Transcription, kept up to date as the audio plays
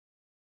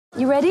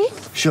You ready?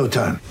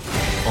 Showtime.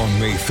 On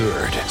May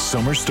 3rd,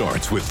 summer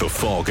starts with The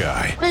Fall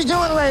Guy. Let's do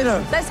it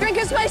later. Let's drink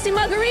a spicy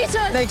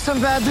margarita. Make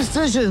some bad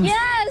decisions.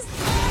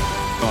 Yes!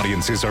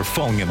 Audiences are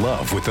falling in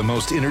love with the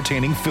most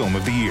entertaining film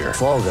of the year.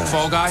 Fall Guy.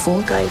 Fall Guy?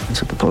 Fall guy.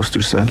 That's what the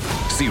poster said.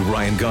 See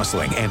Ryan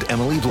Gosling and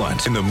Emily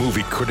Blunt in the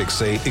movie critics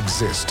say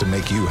exists to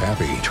make you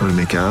happy. Trying to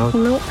make it out?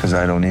 Nope. Because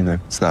I don't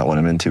either. It's not what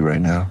I'm into right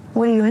now.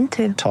 What are you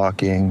into?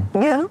 Talking.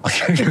 Yeah.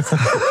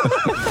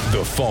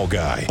 The Fall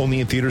Guy.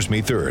 Only in theaters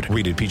May 3rd.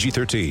 Rated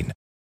PG-13.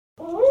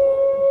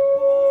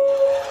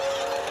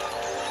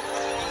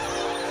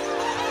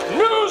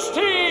 News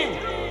team,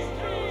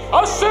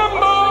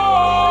 assemble!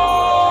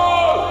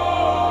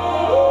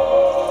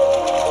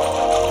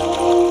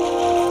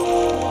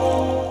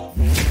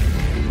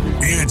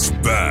 It's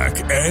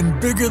back and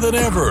bigger than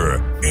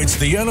ever. It's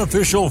the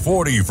unofficial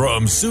 40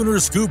 from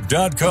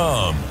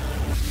Soonerscoop.com.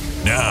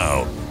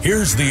 Now,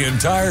 here's the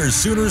entire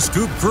Sooner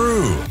Scoop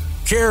crew.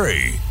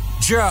 Carrie,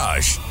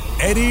 Josh,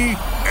 Eddie,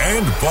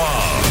 and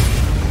Bob.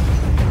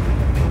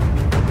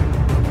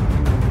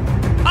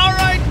 All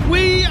right,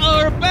 we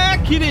are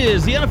back. It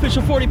is the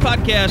unofficial 40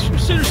 podcast from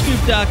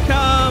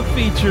Soonerscoop.com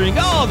featuring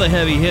all the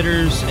heavy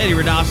hitters. Eddie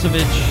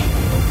Radosevich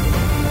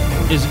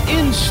is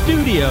in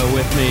studio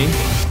with me.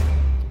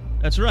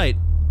 That's right.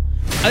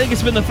 I think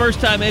it's been the first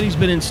time Eddie's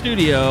been in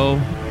studio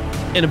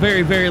in a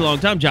very, very long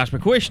time. Josh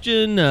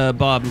McQuistion,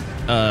 Bob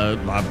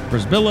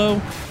Brisbillo. I was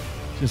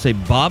going to say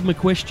Bob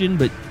McQuistion,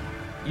 but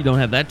you don't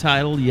have that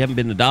title. You haven't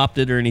been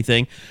adopted or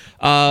anything.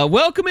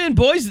 Welcome in,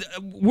 boys.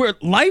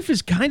 Life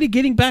is kind of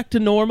getting back to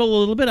normal a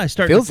little bit. I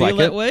start to feel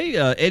that way.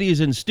 Eddie is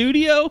in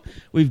studio.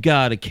 We've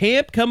got a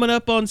camp coming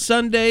up on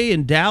Sunday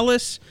in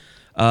Dallas.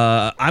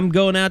 I'm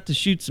going out to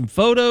shoot some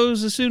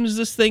photos as soon as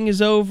this thing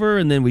is over,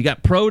 and then we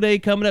got Pro Day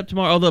coming up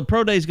tomorrow, although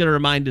Pro Day is going to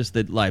remind us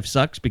that life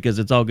sucks because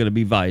it's all going to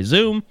be via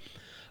Zoom.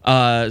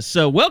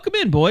 So welcome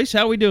in, boys.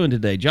 How are we doing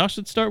today? Josh,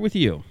 let's start with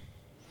you.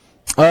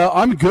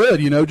 I'm good.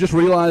 Just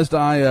realized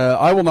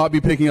I will not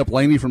be picking up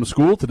Lainey from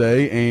school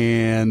today,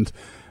 and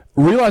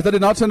realized I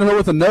did not send her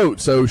with a note,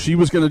 so she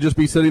was going to just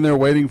be sitting there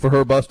waiting for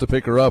her bus to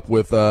pick her up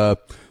with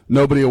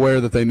nobody aware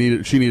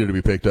that she needed to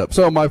be picked up.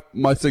 So my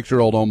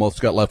 6-year-old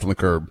almost got left on the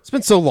curb. It's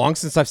been so long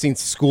since I've seen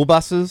school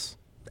buses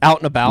out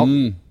and about.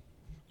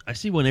 I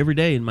see one every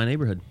day in my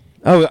neighborhood.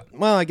 Oh,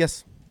 well, I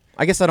guess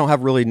I don't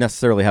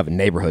necessarily have a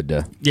neighborhood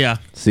to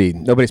see.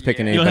 Nobody's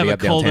picking You don't anybody have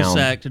up a downtown.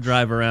 cul-de-sac to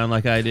drive around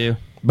like I do.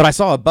 But I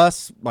saw a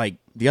bus like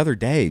the other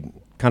day,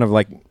 kind of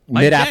like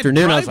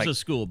mid-afternoon. I was like, a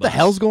school what bus. the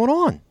hell's going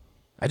on?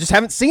 I just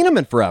haven't seen them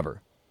in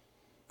forever.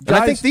 And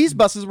I think these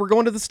buses were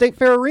going to the State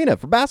Fair Arena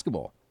for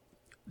basketball.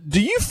 Do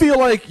you feel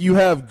like you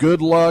have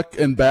good luck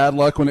and bad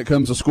luck when it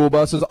comes to school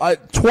buses?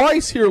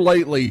 Twice here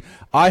lately,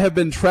 I have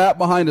been trapped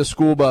behind a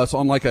school bus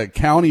on like a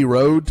county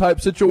road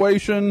type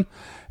situation.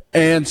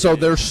 And so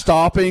they're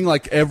stopping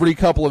like every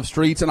couple of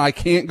streets, and I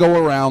can't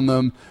go around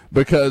them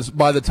because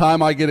by the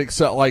time I get they're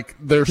stopping.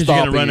 You're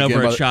going to run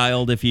over a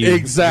child if you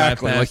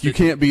exactly drive past you it.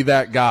 can't be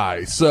that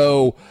guy.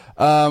 So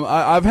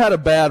I've had a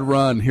bad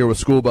run here with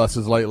school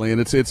buses lately,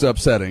 and it's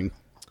upsetting.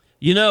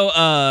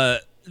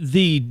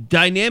 The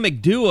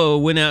dynamic duo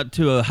went out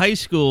to a high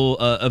school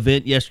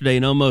event yesterday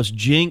and almost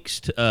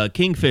jinxed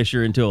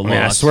Kingfisher into a loss.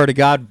 I swear to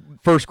God,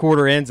 first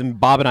quarter ends, and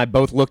Bob and I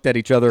both looked at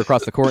each other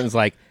across the court and was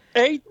like,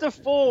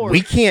 8-4.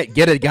 we can't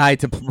get a guy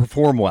to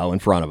perform well in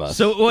front of us.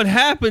 So what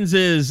happens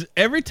is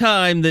every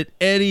time that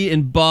Eddie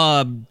and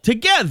Bob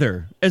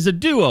together as a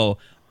duo,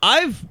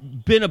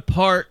 I've been a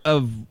part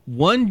of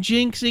one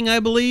jinxing, I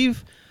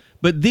believe,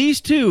 but these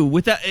two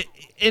without.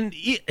 And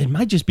it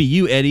might just be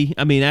you, Eddie.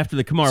 I mean, after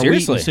the Kamar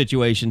Wheaton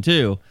situation,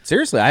 too.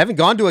 Seriously, I haven't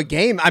gone to a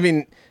game. I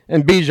mean,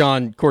 and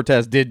Bijan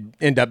Cortez did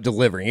end up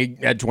delivering. He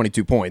had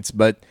 22 points,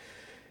 but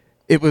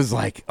it was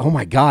like, oh,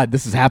 my God,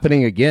 this is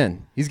happening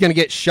again. He's going to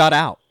get shut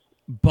out.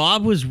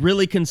 Bob was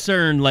really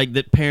concerned, like,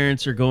 that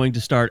parents are going to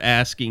start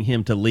asking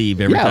him to leave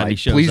every time he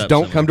shows up. Please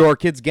don't come to our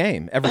kid's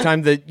game. Every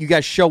time that you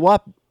guys show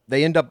up,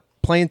 they end up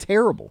playing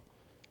terrible.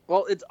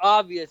 Well, it's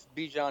obvious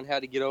Bijan had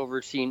to get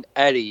over seeing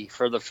Eddie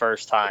for the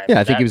first time. Yeah,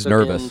 I think he was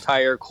nervous. The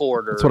entire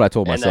quarter. That's what I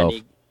told myself.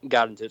 And then he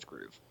got into his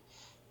groove.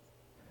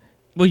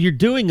 Well, you're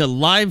doing a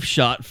live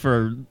shot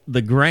for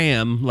the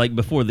gram, like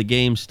before the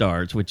game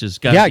starts, which is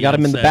got to be I got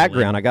him in the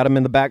unsettling.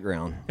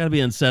 background. Got to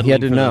be unsettling He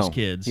had to for know. those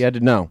kids. He had to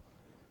know.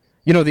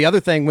 The other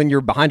thing, when you're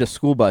behind a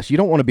school bus, you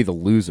don't want to be the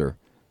loser.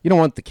 You don't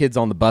want the kids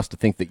on the bus to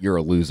think that you're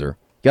a loser.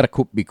 You got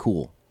to be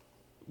cool.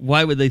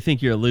 Why would they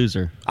think you're a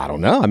loser? I don't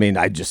know. I mean,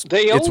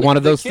 it's one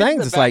of those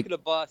things. It's like the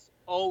bus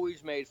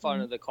always made fun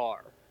of the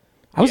car.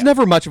 I was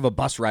never much of a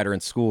bus rider in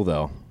school,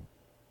 though.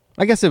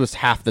 I guess it was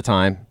half the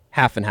time,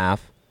 half and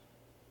half.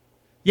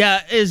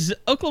 Yeah, as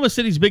Oklahoma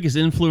City's biggest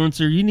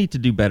influencer, you need to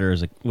do better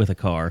with a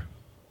car.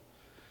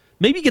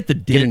 Maybe get the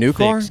dent Get a new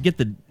car? fixed. Get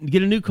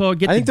a new car.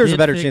 I think there's a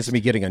better chance of me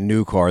getting a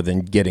new car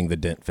than getting the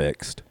dent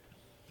fixed.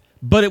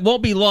 But it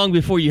won't be long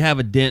before you have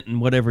a dent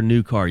in whatever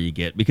new car you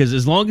get. Because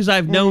as long as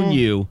I've known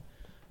you,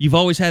 you've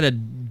always had a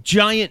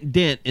giant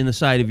dent in the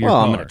side of your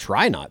car. I'm going to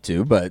try not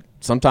to, but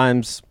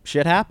sometimes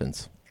shit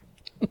happens.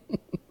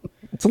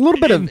 It's a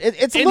little bit of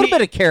it's a little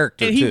bit of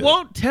character. And he too.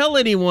 won't tell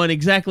anyone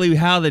exactly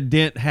how the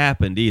dent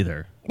happened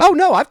either. Oh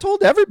no, I've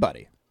told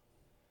everybody.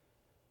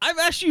 I've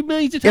asked you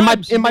millions of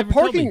times. In my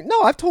parking.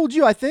 No, I've told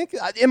you. I think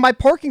in my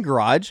parking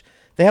garage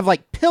they have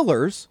like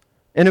pillars,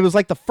 and it was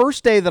like the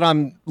first day that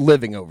I'm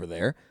living over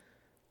there.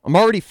 I'm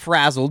already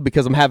frazzled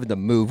because I'm having to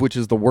move, which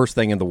is the worst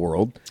thing in the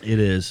world. It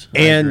is. I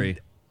And agree.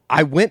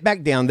 I went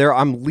back down there.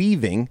 I'm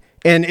leaving,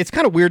 and it's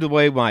kind of weird the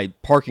way my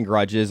parking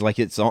garage is. Like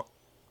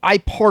I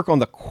park on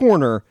the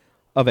corner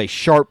of a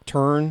sharp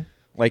turn,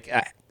 like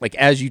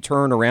as you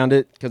turn around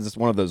it, because it's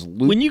one of those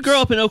loops. When you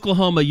grow up in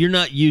Oklahoma, you're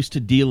not used to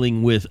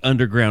dealing with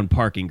underground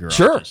parking garages.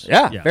 Sure,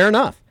 yeah, fair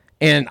enough.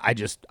 And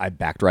I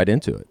backed right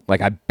into it.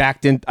 Like I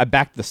backed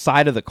the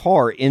side of the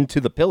car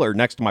into the pillar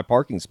next to my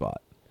parking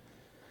spot.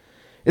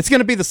 It's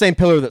going to be the same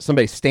pillar that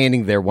somebody's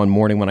standing there one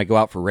morning when I go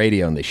out for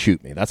radio and they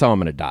shoot me. That's how I'm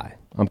going to die.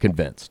 I'm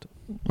convinced.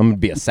 I'm going to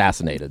be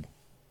assassinated.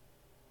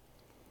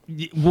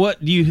 What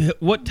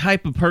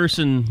type of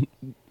person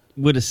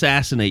would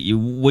assassinate you?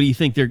 What do you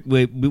think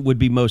they would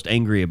be most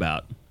angry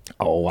about?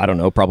 Oh, I don't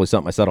know. Probably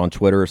something I said on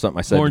Twitter or something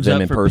I said Horns to them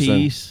up in for person.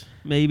 Peace,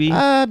 maybe.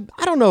 I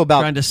don't know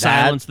about trying to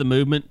silence the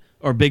movement,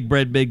 or Big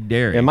Bread, Big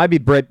Dairy. It might be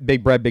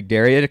Big Bread, Big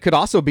Dairy. It could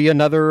also be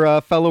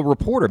another fellow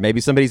reporter. Maybe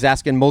somebody's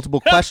asking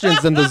multiple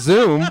questions in the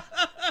Zoom,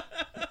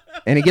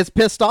 and he gets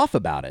pissed off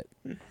about it.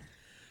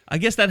 I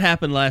guess that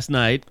happened last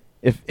night.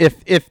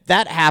 If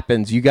that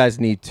happens, you guys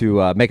need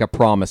to make a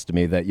promise to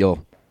me that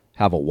you'll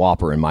have a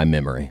Whopper in my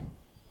memory.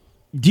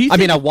 Do you? I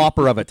mean, a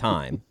Whopper of a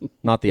time,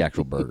 not the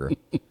actual burger.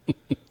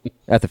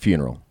 At the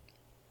funeral.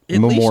 At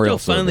Memorial least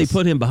you'll finally service.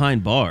 put him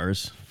behind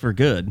bars for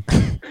good.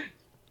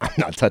 I'm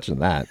not touching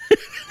that.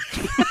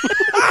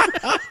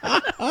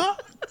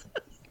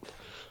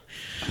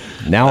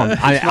 Now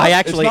I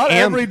actually it's not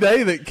am. every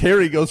day that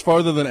Kerry goes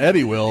farther than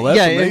Eddie will. That's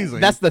amazing.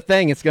 That's the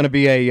thing. It's going to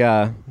be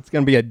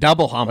a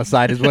double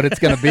homicide, is what it's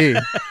going to be.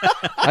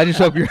 I just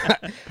hope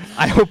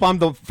I hope I'm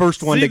the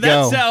first one to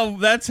go.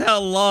 That's how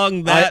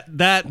long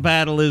that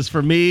battle is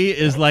for me.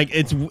 Is like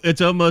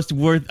it's almost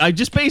worth. I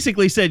just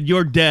basically said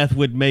your death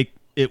would make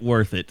it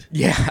worth it.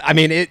 Yeah, I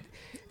mean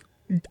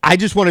I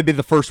just want to be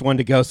the first one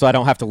to go, so I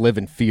don't have to live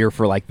in fear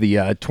for like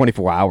the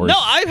 24 hours. No,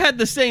 I've had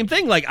the same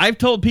thing. Like I've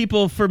told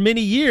people for many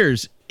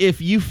years,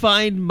 if you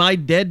find my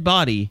dead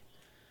body,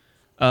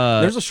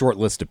 there's a short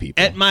list of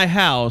people at my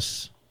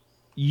house,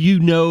 you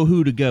know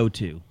who to go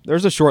to.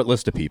 There's a short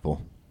list of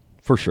people,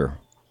 for sure.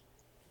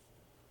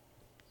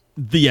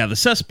 The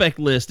suspect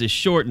list is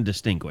short and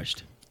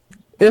distinguished.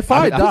 If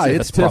I would die, say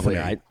it's that's probably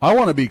Tiffany. right. I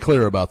want to be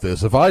clear about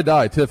this. If I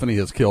die, Tiffany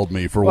has killed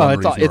me for one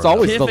reason. It's or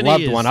always another. the Tiffany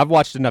loved is- one. I've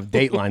watched enough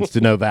Datelines to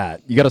know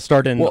that. You got to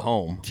start in the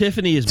home.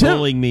 Tiffany is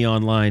bullying me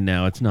online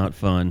now. It's not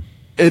fun.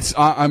 It's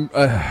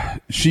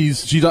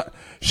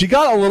she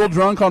got a little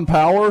drunk on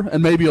Power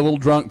and maybe a little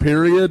drunk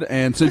period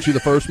and sent you the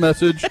first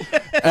message,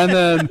 and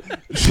then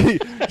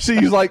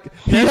she's like,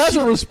 he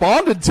hasn't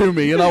responded to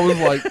me, and I was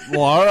like,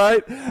 well, all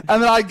right,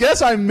 and then I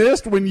guess I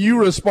missed when you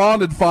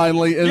responded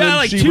finally, and then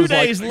like she 2 was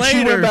days like, later.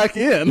 she went back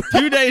in.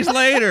 2 days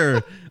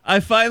later,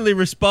 I finally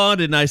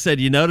responded, and I said,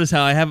 you notice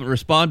how I haven't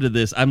responded to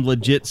this? I'm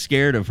legit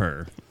scared of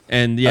her.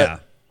 And yeah.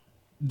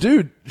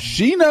 Dude,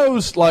 she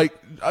knows, like,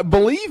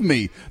 believe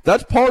me,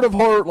 that's part of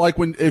her, like,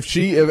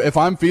 if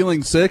I'm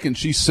feeling sick and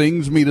she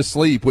sings me to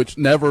sleep, which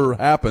never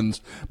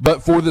happens,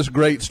 but for this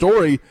great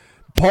story,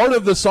 part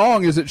of the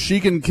song is that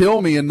she can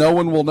kill me and no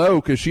one will know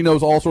because she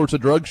knows all sorts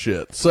of drug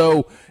shit.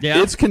 So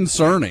it's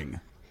concerning.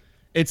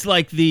 It's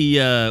like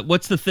the,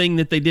 what's the thing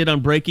that they did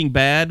on Breaking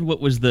Bad? What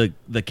was the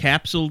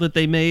capsule that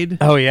they made?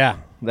 Oh, yeah.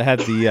 They had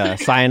the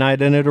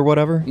cyanide in it or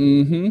whatever.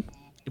 Mm-hmm.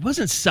 It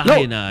wasn't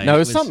cyanide. No, it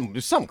was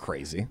something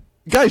crazy.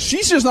 Guys,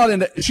 she's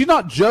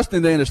not just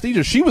into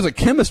anesthesia. She was a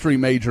chemistry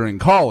major in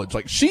college.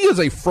 Like, she is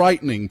a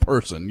frightening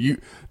person. You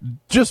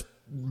just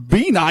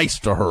be nice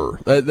to her.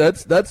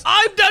 That's.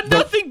 I've done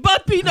nothing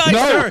but be nice to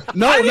her.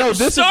 No.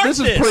 This is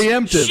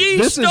preemptive.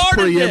 This is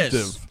preemptive.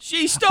 This.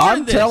 She started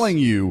I'm this. telling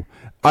you.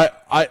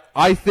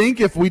 I think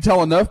if we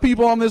tell enough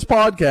people on this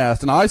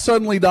podcast, and I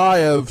suddenly die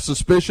of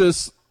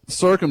suspicious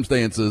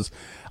circumstances,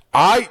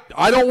 I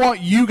don't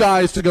want you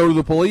guys to go to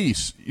the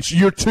police.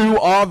 You're too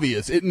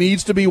obvious. It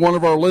needs to be one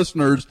of our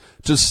listeners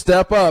to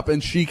step up,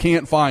 and she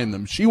can't find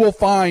them. She will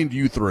find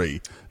you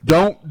three.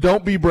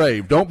 Don't be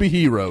brave. Don't be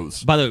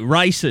heroes. By the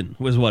way, ricin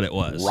was what it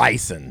was.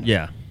 Ricin.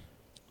 Yeah.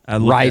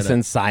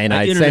 Ricin,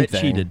 cyanide, the internet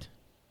same thing. cheated.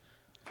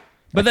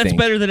 But that's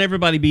better than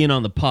everybody being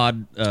on the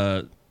pod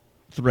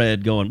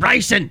thread going,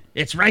 ricin!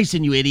 It's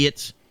ricin, you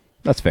idiots.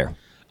 That's fair.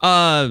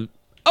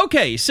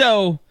 Okay,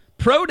 so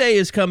Pro Day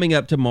is coming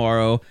up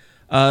tomorrow.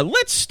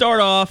 Let's start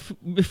off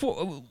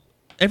before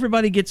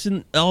everybody gets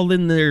all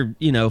in their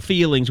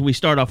feelings. We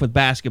start off with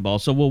basketball,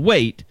 so we'll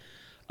wait.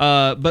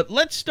 But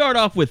let's start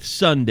off with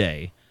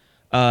Sunday.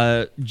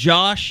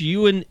 Josh,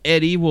 you and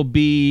Eddie will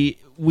be.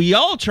 We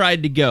all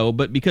tried to go,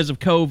 but because of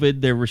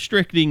COVID, they're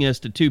restricting us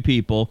to 2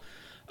 people.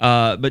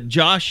 But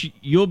Josh,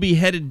 you'll be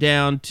headed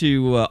down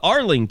to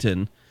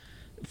Arlington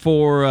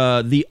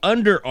for the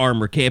Under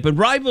Armour camp. And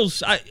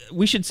Rivals,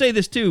 we should say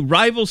this too,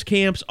 Rivals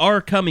camps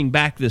are coming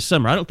back this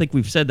summer. I don't think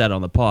we've said that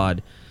on the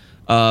pod,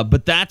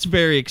 but that's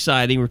very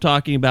exciting. We're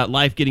talking about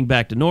life getting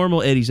back to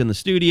normal. Eddie's in the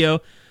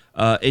studio.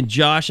 And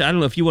Josh, I don't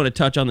know if you want to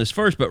touch on this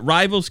first, but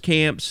Rivals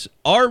camps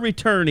are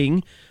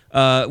returning,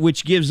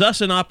 which gives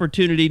us an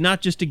opportunity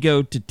not just to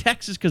go to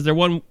Texas, because there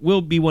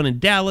will be one in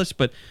Dallas,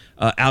 but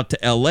out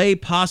to L.A.,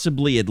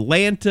 possibly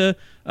Atlanta.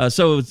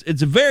 So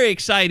it's a very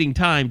exciting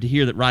time to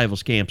hear that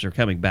Rivals camps are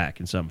coming back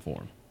in some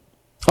form.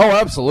 Oh,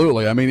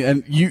 absolutely. I mean,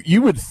 and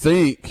you would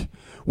think,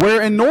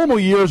 where in normal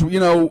years,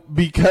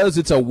 because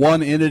it's a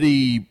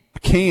one-entity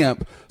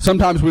camp,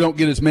 sometimes we don't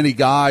get as many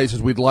guys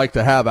as we'd like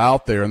to have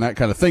out there and that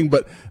kind of thing.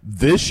 But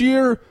this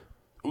year,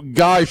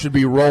 guys should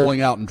be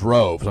rolling out in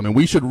droves. I mean,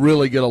 we should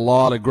really get a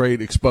lot of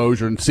great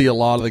exposure and see a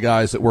lot of the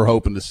guys that we're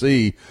hoping to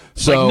see.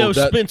 So like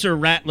Spencer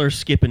Rattler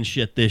skipping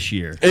shit this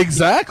year.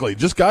 Exactly.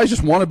 Guys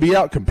just want to be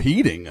out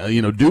competing,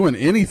 doing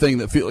anything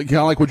that feels kind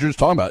of like what you're just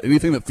talking about,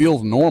 anything that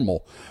feels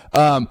normal.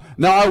 Now,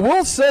 I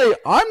will say,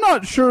 I'm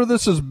not sure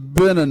this has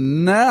been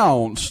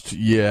announced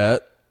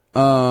yet.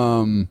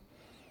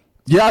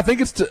 Yeah, I think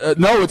it's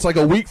it's like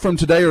a week from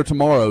today or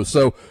tomorrow.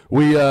 So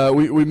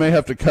we may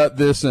have to cut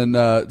this and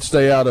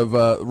stay out of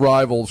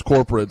Rivals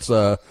Corporate's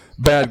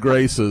bad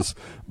graces.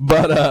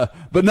 But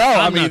no,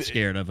 I'm not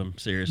scared of them.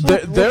 Seriously,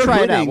 they're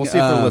try hitting, it out. We'll see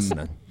if they're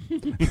listening.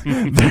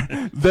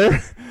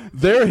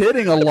 they're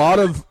hitting a lot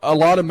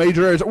of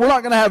major areas. We're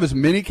not going to have as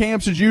many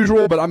camps as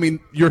usual, but I mean,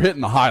 you're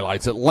hitting the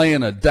highlights: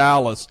 Atlanta,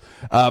 Dallas,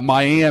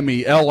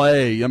 Miami,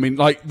 LA. I mean,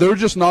 like, there's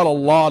just not a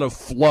lot of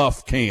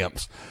fluff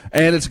camps,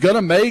 and it's going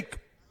to make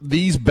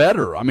these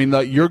better. I mean,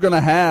 you're going to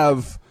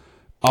have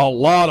a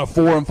lot of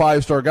 4- and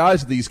 5-star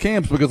guys at these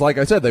camps because, like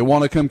I said, they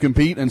want to come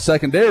compete, and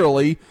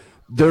secondarily,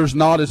 there's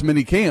not as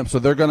many camps,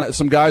 so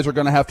some guys are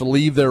going to have to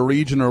leave their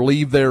region or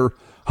leave their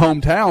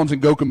hometowns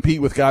and go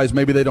compete with guys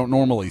maybe they don't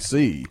normally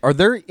see. Are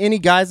there any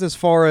guys, as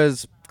far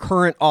as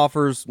current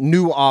offers,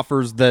 new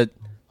offers, that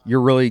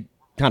you're really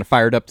kind of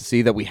fired up to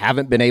see that we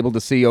haven't been able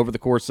to see over the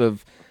course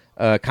of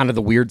kind of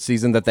the weird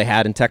season that they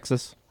had in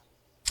Texas?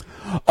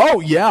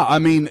 Oh yeah, I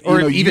mean,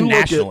 or even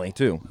nationally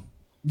too.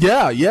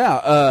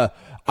 Yeah.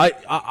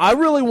 I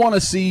really want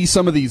to see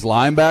some of these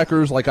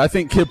linebackers. Like, I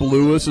think Kip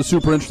Lewis is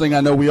super interesting.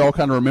 I know we all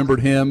kind of remembered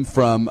him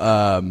from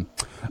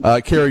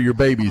Carry Your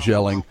Babies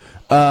Yelling.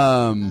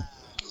 That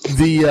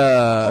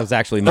was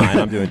actually mine.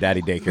 I'm doing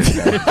daddy daycare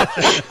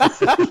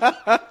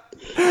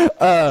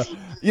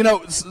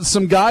today.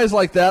 Some guys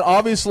like that.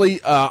 Obviously,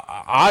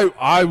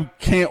 I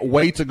can't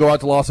wait to go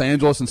out to Los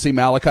Angeles and see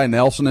Malachi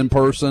Nelson in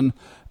person.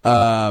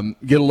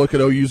 Get a look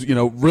at OU's,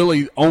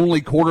 really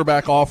only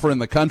quarterback offer in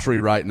the country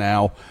right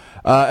now.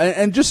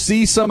 And just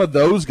see some of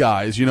those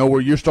guys, where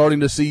you're starting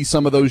to see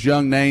some of those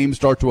young names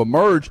start to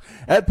emerge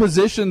at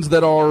positions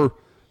that are,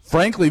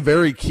 frankly,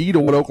 very key to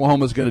what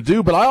Oklahoma's going to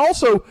do. But I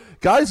also,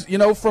 guys,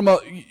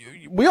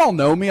 we all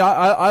know me.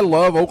 I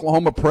love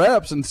Oklahoma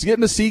preps, and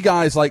getting to see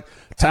guys like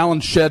Talon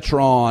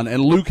Shetron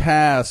and Luke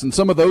Haas and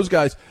some of those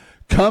guys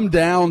come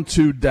down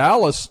to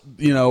Dallas,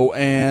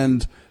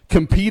 and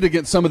compete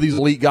against some of these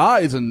elite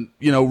guys and,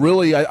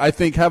 really, I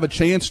think have a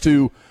chance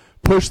to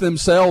push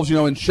themselves,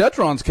 in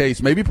Shetron's case,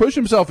 maybe push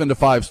himself into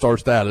 5-star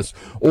status,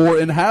 or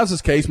in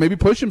Haas's case, maybe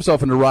push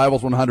himself into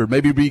Rivals 100,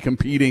 maybe be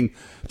competing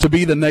to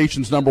be the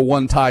nation's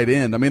 #1 tight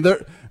end. I mean,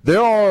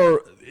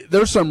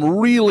 there's some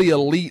really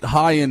elite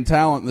high-end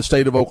talent in the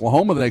state of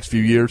Oklahoma the next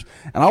few years,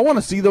 and I want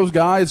to see those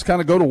guys kind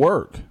of go to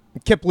work.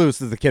 Kip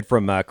Lewis is the kid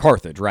from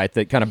Carthage, right,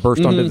 that kind of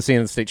burst onto the scene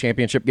in the state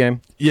championship game?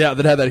 Yeah,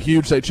 that had that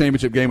huge state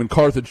championship game when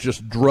Carthage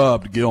just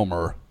drubbed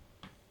Gilmer.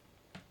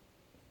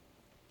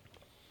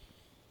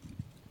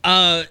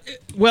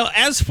 Well,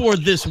 as for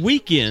this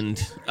weekend,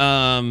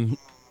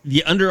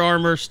 the Under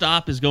Armour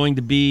stop is going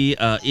to be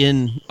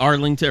in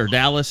Arlington, or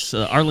Dallas,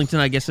 Arlington,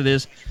 I guess it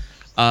is.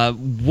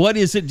 What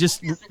is it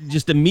just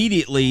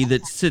immediately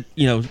that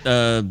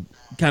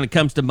kind of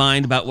comes to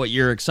mind about what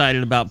you're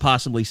excited about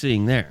possibly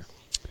seeing there?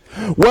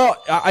 Well,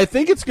 I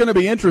think it's going to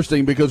be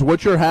interesting because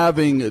what you're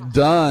having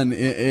done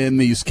in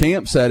these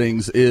camp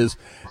settings is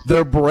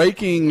they're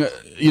breaking,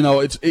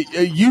 it's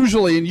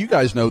usually, and you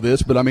guys know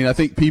this, but I mean, I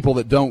think people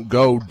that don't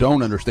go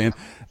don't understand.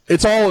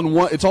 It's all in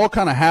one. It's all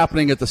kind of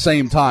happening at the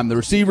same time. The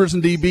receivers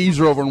and DBs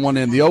are over on one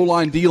end. The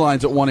O-line,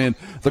 D-line's at one end.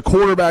 The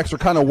quarterbacks are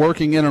kind of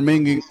working,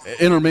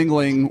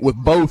 intermingling with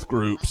both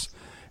groups.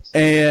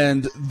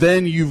 And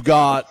then you've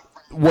got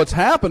what's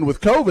happened with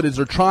COVID is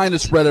they're trying to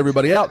spread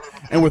everybody out.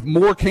 And with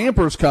more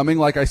campers coming,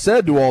 like I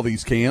said, to all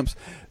these camps,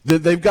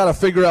 they've got to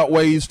figure out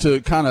ways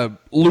to kind of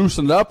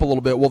loosen it up a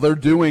little bit. Well, they're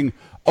doing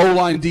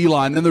O-line,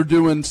 D-line, then they're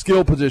doing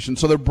skill positions.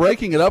 So they're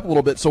breaking it up a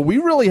little bit. So we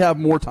really have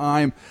more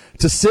time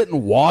to sit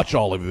and watch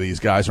all of these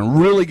guys and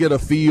really get a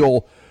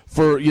feel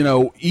for,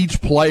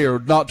 each player,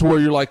 not to where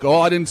you're like,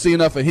 oh, I didn't see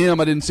enough of him,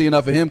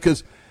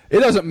 because it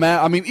doesn't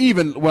matter. I mean,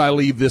 even when I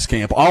leave this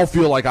camp, I'll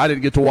feel like I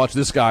didn't get to watch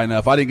this guy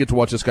enough. I didn't get to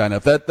watch this guy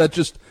enough. That's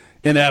just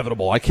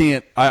inevitable.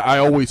 I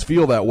always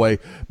feel that way.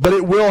 But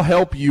it will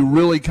help you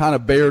really kind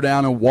of bear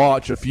down and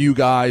watch a few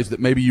guys that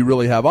maybe you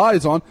really have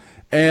eyes on.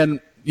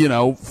 And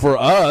for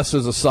us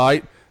as a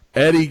site,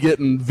 Eddie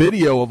getting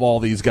video of all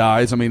these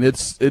guys, I mean,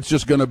 it's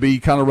just going to be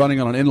kind of running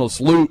on an endless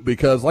loop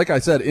because, like I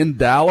said, in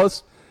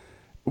Dallas,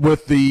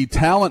 with the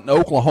talent in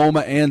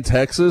Oklahoma and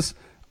Texas,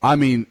 I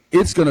mean,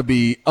 it's going to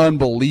be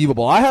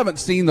unbelievable. I haven't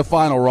seen the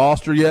final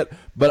roster yet,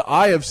 but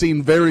I have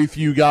seen very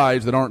few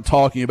guys that aren't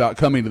talking about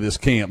coming to this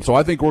camp. So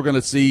I think we're going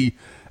to see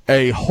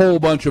a whole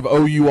bunch of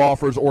OU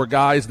offers or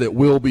guys that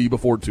will be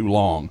before too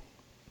long.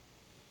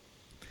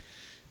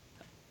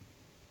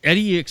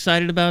 Eddie, you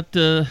excited about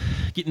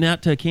getting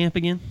out to camp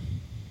again?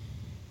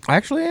 I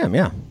actually am,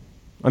 yeah.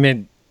 I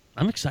mean,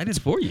 I'm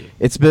excited for you.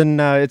 It's been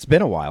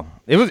a while.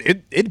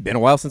 It'd been a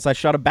while since I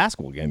shot a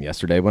basketball game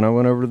yesterday when I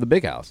went over to the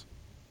big house.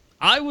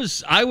 I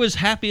was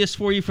happiest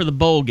for you for the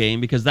bowl game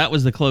because that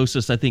was the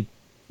closest I think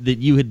that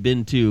you had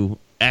been to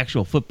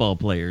actual football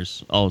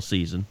players all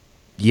season.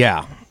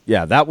 Yeah,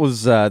 that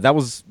was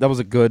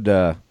a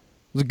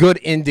good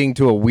ending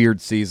to a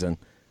weird season.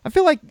 I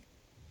feel like,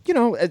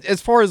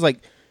 as far as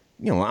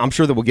I'm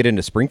sure that we'll get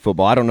into spring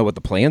football. I don't know what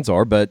the plans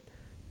are, but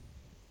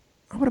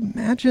I would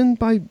imagine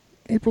by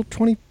April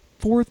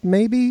 24th,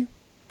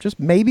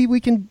 maybe we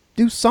can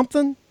do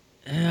something.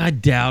 I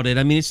doubt it.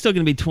 I mean, it's still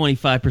going to be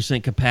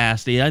 25%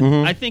 capacity.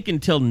 I think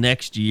until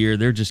next year,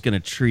 they're just going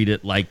to treat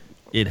it like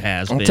it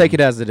has been. I'll take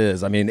it as it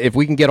is. I mean, if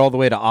we can get all the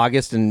way to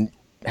August and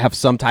have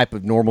some type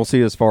of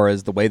normalcy as far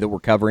as the way that we're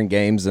covering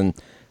games and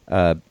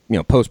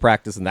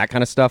post-practice and that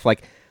kind of stuff, I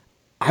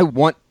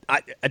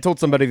told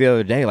somebody the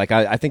other day,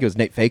 I think it was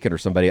Nate Fakin or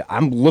somebody,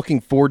 I'm looking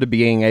forward to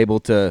being able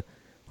to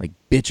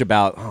bitch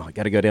about, I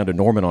got to go down to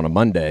Norman on a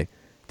Monday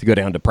to go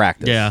down to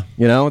practice. Yeah.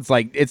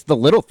 It's the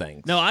little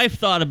things. No, I've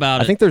thought about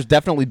it. I think there's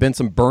definitely been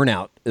some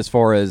burnout as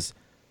far as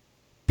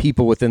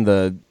people within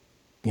the,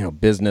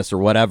 business or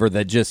whatever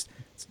that just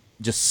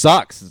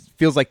sucks. It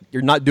feels like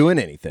you're not doing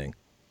anything.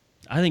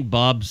 I think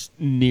Bob's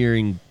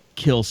nearing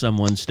kill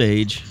someone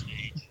stage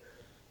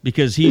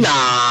because he's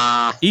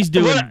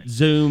doing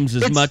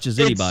Zooms as much as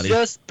anybody. It's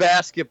just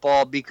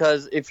basketball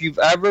because if you've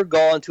ever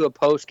gone to a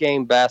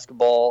post-game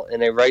basketball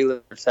in a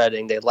regular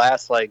setting, they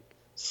last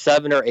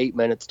 7 or 8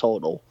 minutes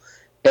total,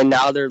 and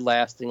now they're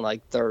lasting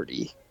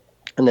 30.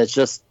 And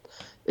it's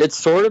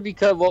sort of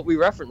because what we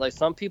referenced,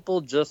 some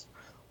people just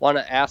want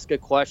to ask a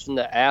question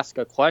to ask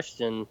a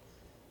question.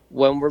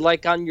 When we're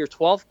on your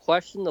 12th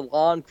question to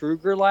Lon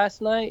Kruger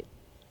last night,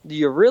 do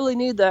you really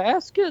need to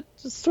ask it?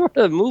 Just sort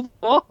of move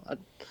on.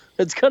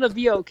 It's going to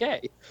be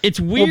okay. It's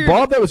weird. Well,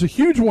 Bob, that was a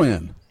huge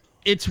win.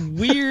 It's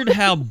weird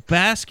how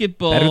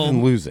basketball better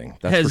than losing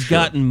has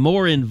gotten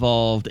more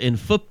involved, and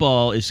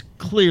football is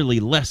clearly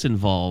less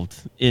involved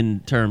in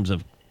terms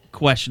of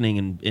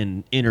questioning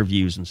and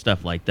interviews and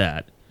stuff like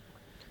that.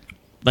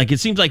 It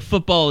seems like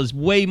football is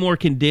way more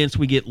condensed.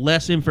 We get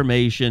less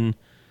information.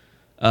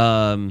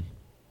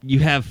 You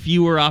have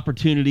fewer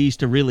opportunities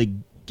to really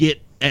get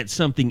at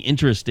something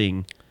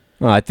interesting.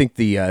 Well, I think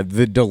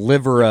the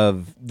deliverer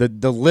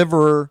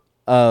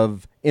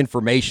of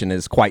information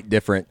is quite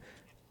different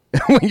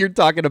when you're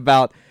talking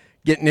about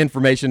getting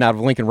information out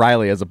of Lincoln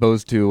Riley as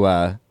opposed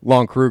to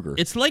Lon Kruger.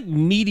 It's like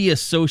media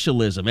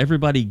socialism.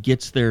 Everybody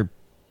gets their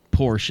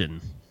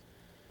portion.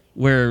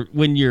 Where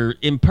when you're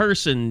in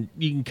person,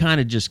 you can kind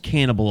of just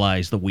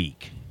cannibalize the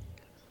week.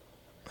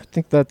 I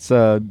think that's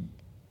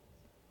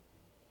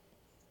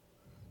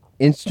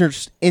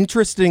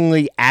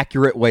interestingly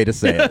accurate way to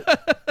say it.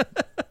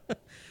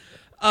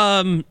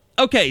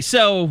 Okay,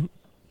 so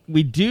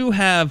we do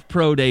have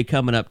Pro Day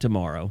coming up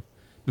tomorrow.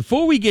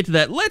 Before we get to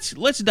that,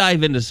 let's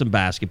dive into some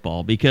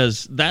basketball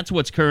because that's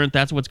what's current,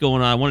 that's what's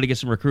going on. I wanted to get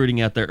some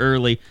recruiting out there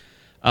early,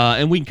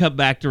 and we can come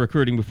back to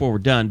recruiting before we're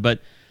done. But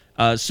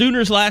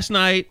Sooners last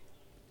night,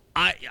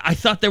 I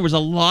thought there was a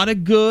lot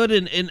of good,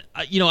 and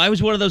I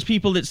was one of those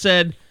people that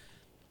said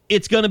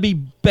it's going to be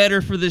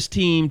better for this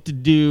team to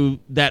do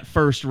that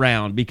first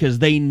round because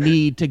they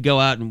need to go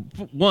out and,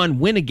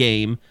 win a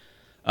game,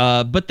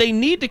 but they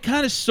need to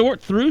kind of sort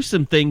through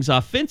some things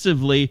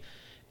offensively.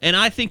 And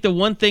I think the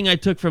one thing I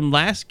took from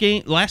last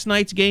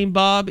night's game,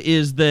 Bob,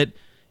 is that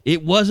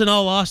it wasn't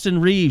all Austin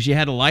Reeves. You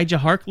had Elijah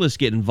Harkless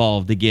get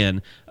involved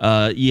again.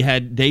 You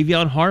had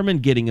Davion Harmon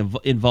getting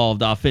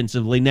involved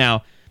offensively.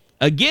 Now,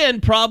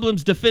 again,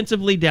 problems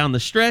defensively down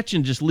the stretch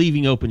and just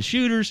leaving open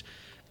shooters.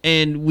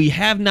 And we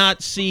have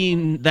not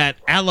seen that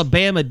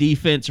Alabama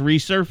defense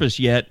resurface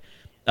yet,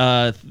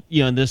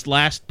 in this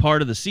last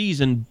part of the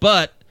season.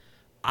 But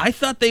I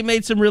thought they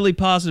made some really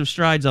positive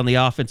strides on the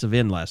offensive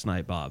end last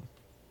night, Bob.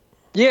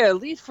 Yeah, at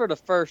least for the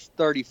first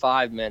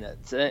 35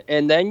 minutes.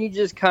 And then you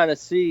just kind of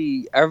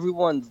see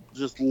everyone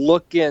just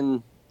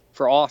looking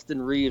for Austin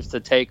Reeves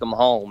to take them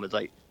home. It's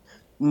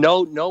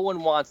no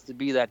one wants to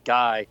be that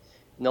guy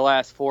in the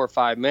last 4 or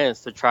 5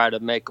 minutes to try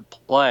to make a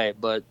play.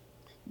 But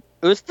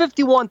it was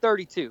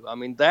 51-32. I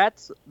mean,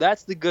 that's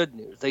the good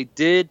news. They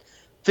did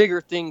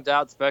figure things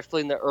out,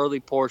 especially in the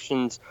early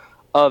portions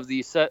of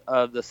the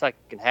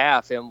second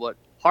half. And what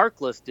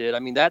Harkless did, I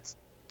mean, that's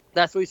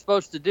what he's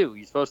supposed to do.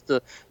 He's supposed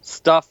to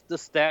stuff the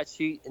stat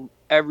sheet in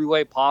every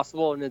way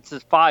possible, and it's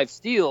his 5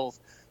 steals.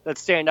 that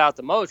stand out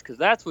the most, because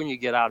that's when you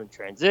get out in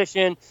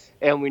transition.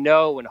 And we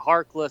know when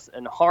Harkless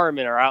and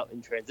Harmon are out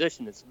in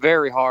transition, it's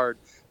very hard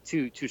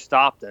to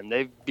stop them.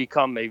 They've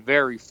become a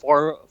very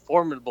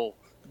formidable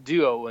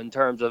duo in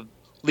terms of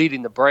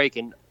leading the break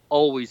and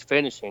always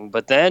finishing.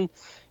 But then,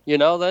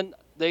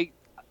 I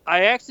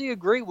actually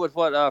agree with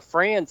what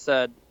Fran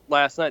said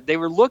last night. They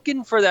were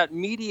looking for that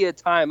media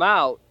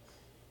timeout,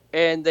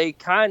 and they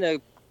kind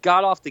of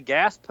got off the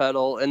gas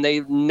pedal, and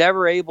they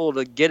never able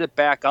to get it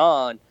back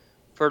on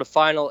for the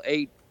final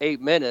eight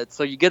minutes.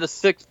 So you get a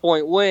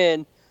 6-point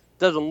win.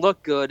 Doesn't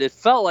look good. It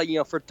felt like,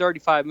 for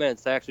 35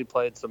 minutes, they actually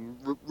played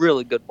some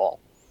really good ball.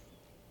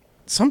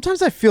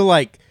 Sometimes I feel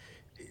like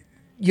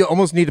you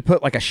almost need to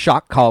put like a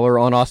shock collar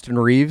on Austin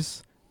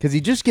Reeves, because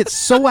he just gets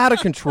so out of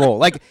control.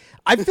 Like,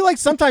 I feel like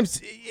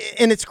sometimes,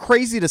 and it's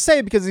crazy to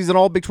say because he's an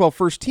all Big 12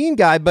 first team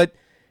guy, but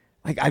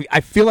like I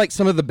feel like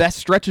some of the best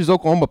stretches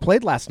Oklahoma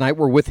played last night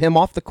were with him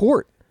off the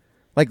court.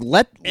 Like,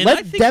 let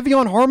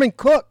Devion Harmon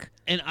cook.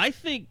 And I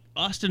think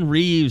Austin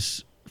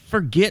Reeves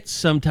forgets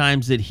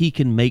sometimes that he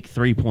can make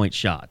 3-point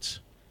shots,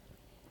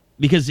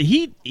 because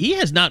he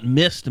has not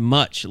missed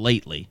much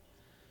lately,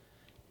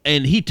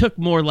 and he took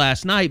more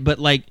last night. But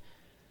like,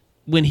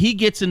 when he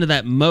gets into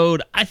that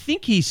mode, I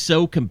think he's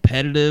so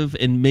competitive,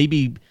 and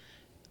maybe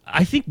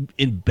I think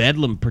in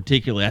Bedlam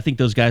particularly, I think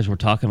those guys were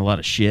talking a lot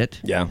of shit.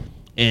 Yeah.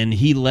 And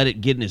he let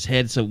it get in his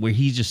head, so where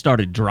he just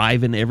started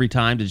driving every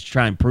time to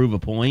try and prove a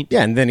point.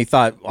 Yeah, and then he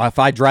thought, well, if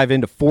I drive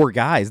into 4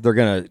 guys, they're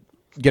going to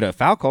get a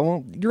foul call.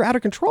 Well, you're out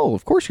of control.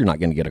 Of course you're not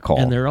going to get a call.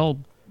 And they're all,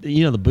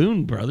 the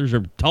Boone brothers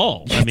are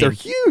tall. They're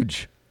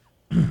huge.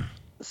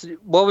 See,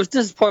 what was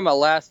disappointing about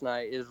last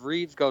night is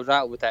Reeves goes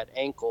out with that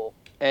ankle,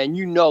 and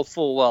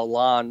full well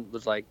Lon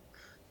was like,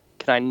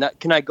 can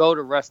I go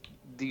to rest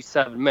these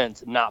 7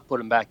 minutes and not put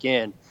him back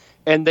in?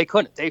 And they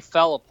couldn't. They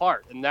fell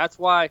apart. And that's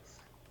why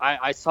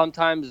I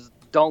sometimes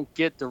don't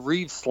get the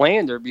Reeves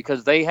slander,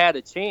 because they had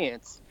a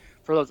chance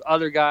for those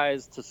other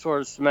guys to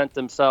sort of cement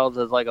themselves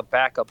as like a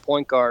backup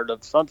point guard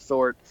of some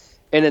sort.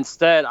 And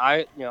instead,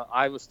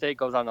 Iowa State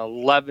goes on an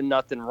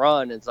 11-0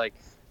 run. It's like,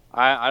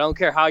 I don't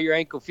care how your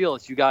ankle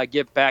feels. You got to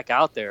get back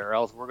out there, or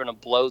else we're going to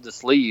blow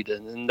this lead.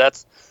 And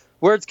that's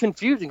where it's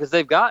confusing, because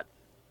they've got,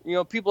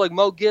 people like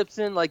Mo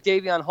Gibson, like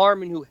Devion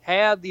Harmon, who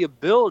have the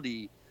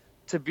ability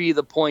to be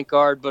the point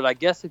guard. But I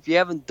guess if you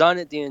haven't done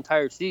it the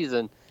entire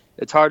season,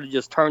 it's hard to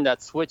just turn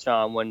that switch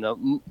on when a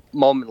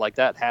moment like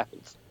that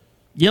happens.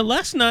 Yeah,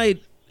 last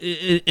night,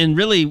 and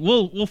really,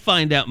 we'll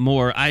find out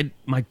more.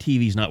 My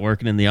TV's not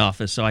working in the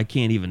office, so I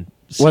can't even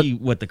see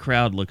what the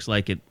crowd looks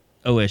like at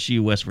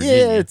OSU West Virginia.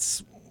 Yeah,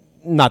 it's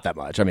not that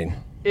much. I mean,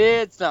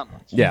 it's not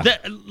much. Yeah,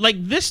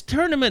 this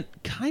tournament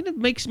kind of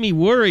makes me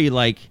worry.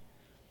 Like,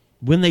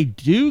 when they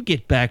do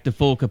get back to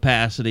full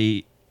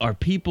capacity, are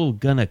people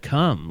gonna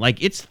come?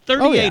 Like, it's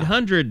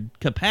 3,800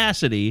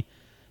 capacity,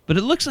 but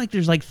it looks like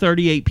there's like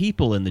 38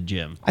 people in the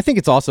gym. I think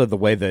it's also the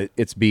way that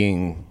it's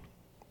being,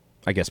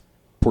 I guess,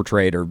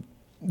 portrayed, or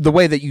the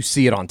way that you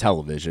see it on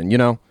television.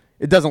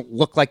 It doesn't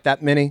look like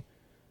that many,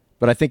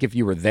 but I think if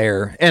you were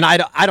there, and I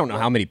don't know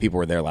how many people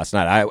were there last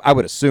night. I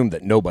would assume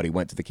that nobody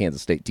went to the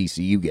Kansas State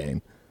TCU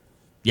game.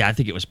 Yeah, I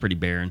think it was pretty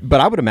barren. But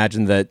I would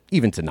imagine that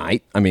even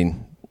tonight, I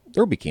mean,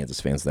 there will be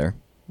Kansas fans there.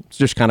 It's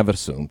just kind of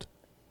assumed.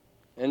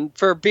 And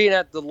for being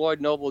at the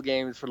Lloyd Noble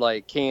games for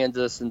like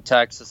Kansas and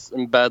Texas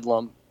and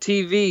Bedlam,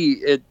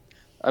 TV,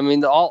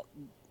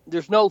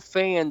 there's no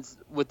fans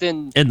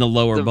within in the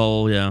lower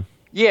bowl, yeah.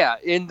 Yeah,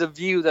 in the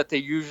view that they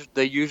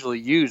usually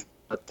use.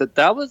 But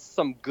that was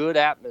some good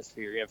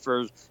atmosphere,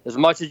 for as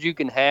much as you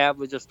can have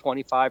with just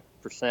 25%.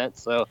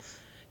 So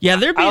yeah,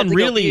 they're being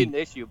really an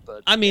issue.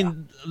 But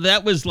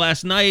that was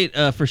last night.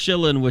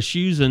 Frischilla and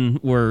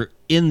Wischusen were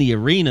in the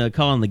arena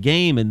calling the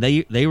game, and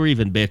they were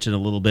even bitching a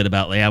little bit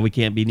about, we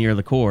can't be near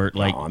the court.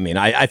 Like, no, I mean,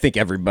 I think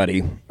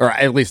everybody, or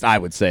at least I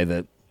would say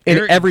that.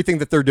 Everything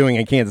that they're doing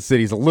in Kansas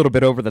City is a little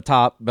bit over the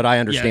top, but I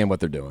understand what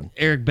they're doing.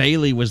 Eric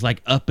Bailey was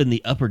like up in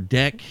the upper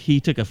deck.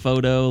 He took a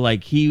photo.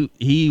 Like he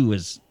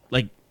was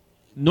like,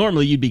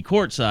 normally you'd be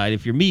courtside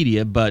if you're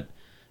media, but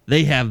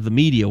they have the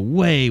media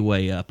way,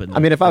 way up.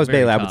 If I was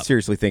Bailey, I would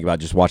seriously think about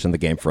just watching the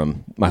game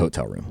from my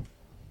hotel room.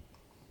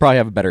 Probably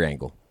have a better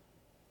angle.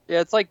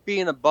 Yeah, it's like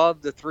being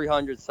above the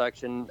 300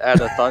 section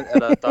at a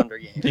Thunder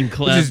game.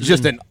 Which is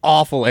just an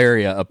awful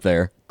area up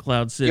there.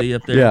 Cloud City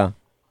up there. Yeah.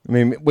 I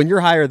mean, when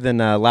you're higher than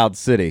Loud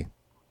City,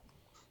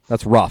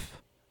 that's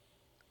rough.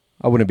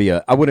 I wouldn't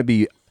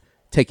be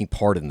taking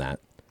part in that.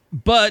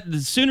 But the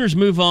Sooners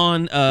move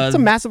on. It's a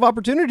massive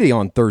opportunity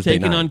on Thursday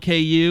night. Taking on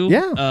KU.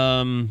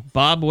 Yeah.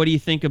 Bob, what do you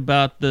think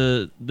about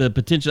the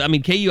potential? I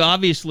mean, KU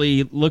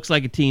obviously looks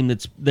like a team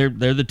that's they're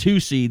the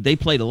 2 seed. They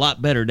played a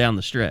lot better down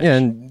the stretch. Yeah,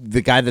 and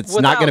the guy that's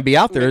not going to be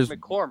out there is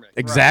McCormick.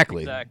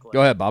 Exactly. Right, exactly.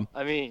 Go ahead, Bob.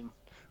 I mean,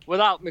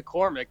 without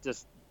McCormick,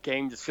 this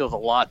game just feels a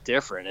lot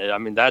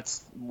different.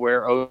 That's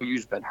where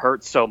OU's been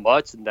hurt so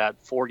much in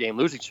that 4-game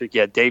losing streak. You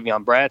had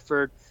Davion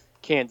Bradford,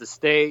 Kansas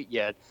State.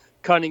 You had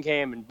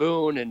Cunningham and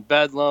Boone and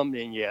Bedlam,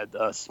 and you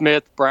had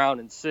Smith, Brown,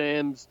 and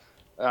Sims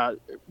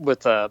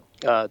with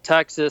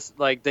Texas.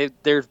 Like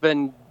there's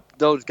been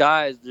those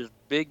guys, just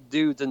big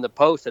dudes in the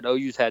post that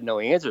OU's had no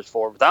answers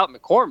for. Without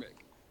McCormick,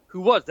 who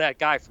was that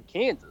guy from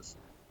Kansas,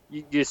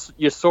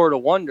 you sort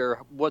of wonder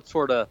what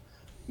sort of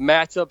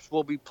matchups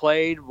will be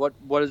played.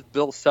 What is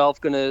Bill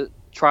Self going to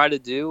try to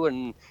do?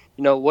 And,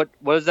 what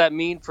does that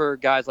mean for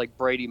guys like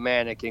Brady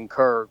Manick and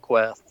Kerr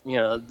Quest? You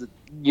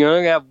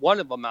only have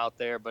one of them out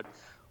there, but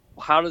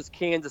how does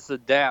Kansas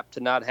adapt to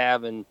not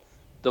having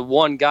the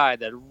one guy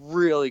that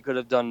really could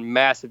have done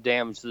massive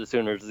damage to the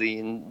Sooners the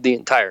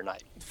entire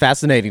night?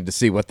 Fascinating to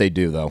see what they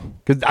do, though.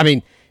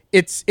 Because,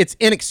 it's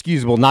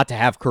inexcusable not to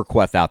have Kerr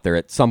Quest out there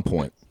at some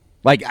point.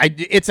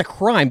 It's a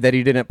crime that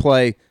he didn't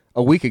play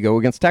a week ago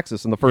against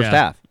Texas in the first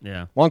half.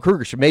 Yeah. Lon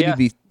Kruger should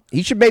maybe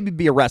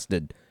be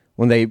arrested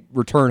when they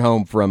return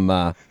home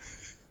from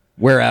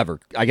wherever.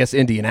 I guess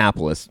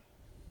Indianapolis.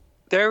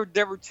 There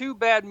were two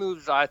bad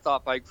moves, I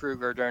thought, by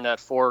Kruger during that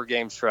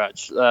 4-game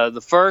stretch.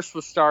 The first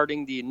was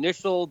starting the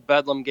initial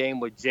Bedlam game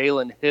with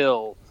Jalen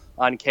Hill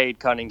on Cade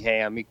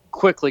Cunningham. He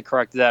quickly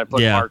corrected that and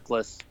put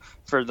Markless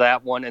for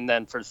that one and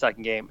then for the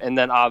second game. And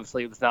then,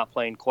 obviously, it was not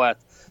playing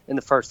Quest in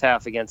the first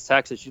half against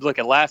Texas. You look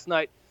at last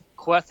night,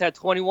 Quest had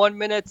 21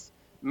 minutes.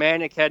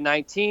 Manick had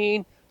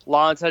 19.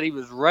 Lon said he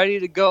was ready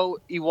to go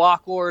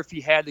Iwakor if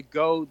he had to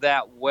go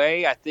that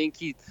way. I think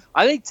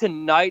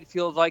tonight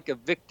feels like a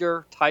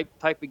Victor type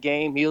of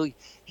game.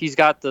 He's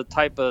got the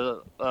type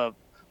of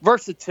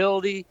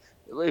versatility.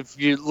 If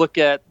you look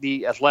at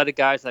the athletic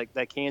guys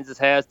that Kansas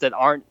has that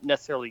aren't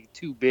necessarily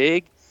too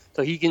big,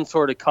 so he can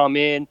sort of come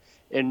in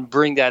and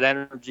bring that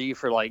energy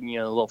for a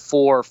little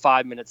 4 or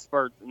 5 minute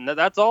spurt. And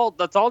that's all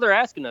they're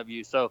asking of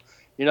you. So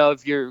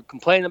if you're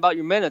complaining about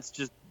your minutes,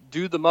 just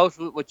do the most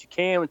with what you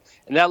can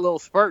in that little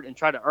spurt and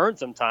try to earn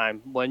some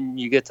time when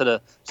you get to the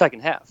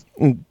second half.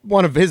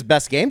 One of his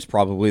best games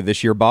probably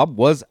this year, Bob,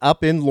 was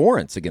up in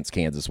Lawrence against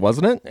Kansas,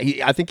 wasn't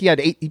it? I think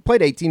he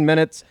played 18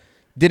 minutes.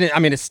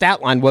 His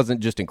stat line wasn't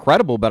just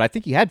incredible, but I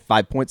think he had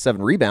 5.7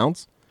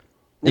 rebounds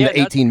in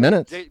the 18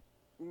 minutes.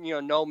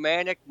 No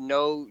Manick,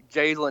 no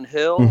Jalen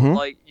Hill.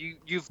 Mm-hmm.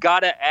 You've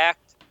got to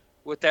act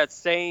with that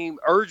same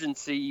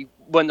urgency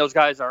when those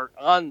guys are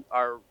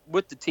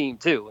with the team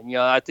too. And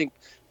I think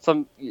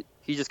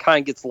he just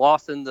kind of gets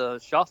lost in the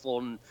shuffle,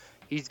 and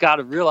he's got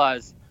to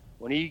realize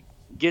when he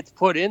gets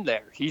put in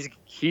there,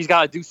 he's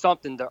got to do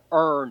something to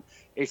earn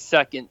a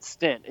second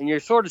stint. And you're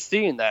sort of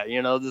seeing that,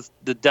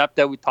 the depth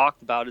that we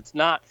talked about. It's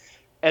not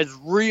as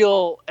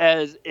real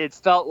as it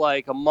felt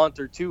like a month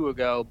or two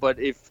ago, but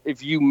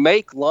if you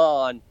make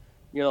Lon,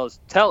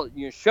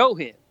 show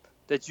him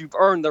that you've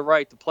earned the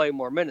right to play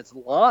more minutes.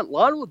 Lon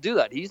will do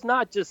that. He's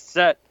not just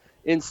set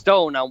in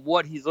stone on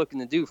what he's looking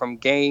to do from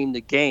game to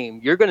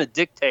game. You're going to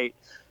dictate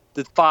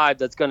the 5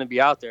 that's going to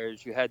be out there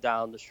as you head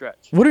down the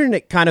stretch. Wouldn't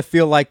it kind of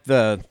feel like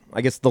the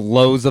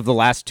lows of the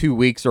last 2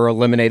 weeks are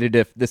eliminated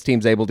if this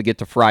team's able to get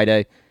to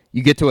Friday?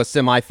 You get to a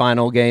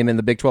semifinal game in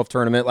the Big 12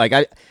 tournament.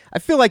 I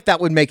feel like that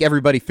would make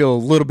everybody feel a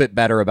little bit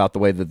better about the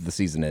way that the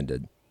season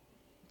ended.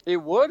 It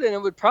would, and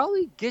it would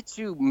probably get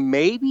you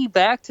maybe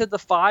back to the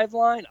 5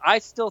 line. I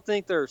still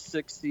think they're a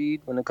 6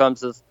 seed when it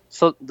comes to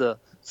the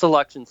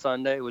Selection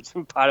Sunday, which,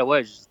 by the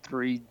way, is just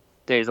 3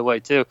 days away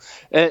too.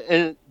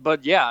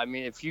 But yeah,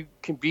 if you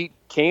can beat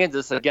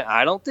Kansas again,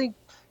 I don't think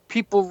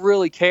people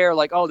really care.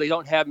 They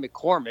don't have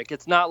McCormick.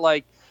 It's not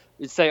like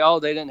you say,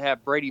 they didn't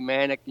have Brady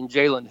Manick and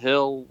Jalen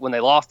Hill when they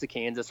lost to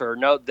Kansas, or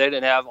no, they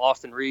didn't have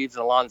Austin Reeves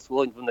and Alonzo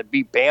Williams when they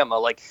beat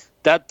Bama.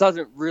 That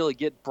doesn't really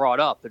get brought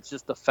up. It's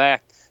just the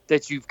fact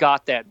that you've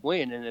got that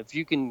win, and if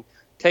you can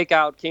take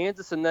out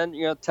Kansas and then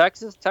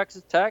Texas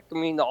Tech.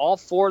 All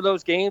 4 of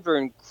those games are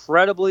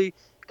incredibly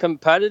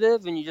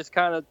competitive, and you just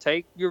kind of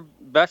take your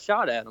best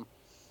shot at them.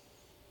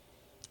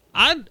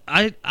 I'd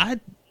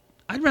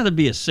rather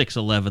be a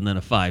 6-11 than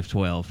a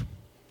 5-12.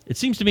 It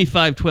seems to me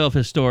 5-12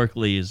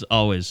 historically is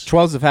always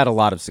 12s have had a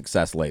lot of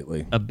success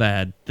lately. A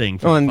bad thing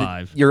for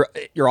 5.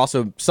 You're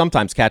also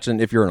sometimes catching,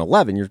 if you're an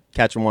 11, you're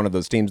catching one of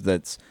those teams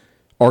that's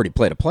already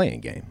played a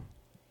playing game.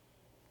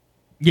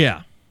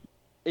 Yeah.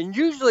 And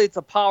usually it's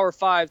a Power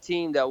 5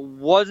 team that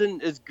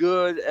wasn't as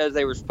good as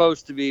they were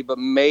supposed to be, but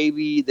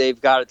maybe they've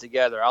got it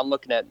together. I'm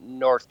looking at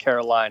North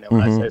Carolina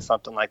when I say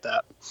something like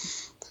that.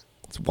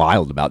 It's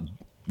wild about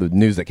the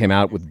news that came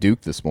out with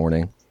Duke this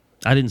morning.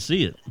 I didn't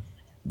see it.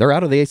 They're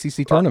out of the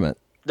ACC tournament.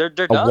 They're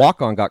done. A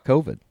walk-on got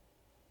COVID.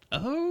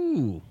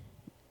 Oh.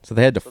 So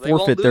they had to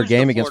forfeit their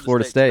game against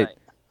Florida State.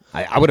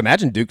 I would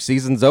imagine Duke's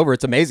season's over.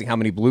 It's amazing how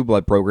many blue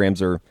blood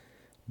programs are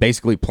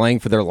basically playing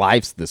for their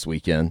lives this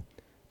weekend.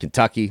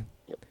 Kentucky.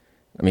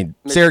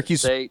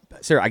 Syracuse. I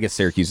guess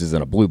Syracuse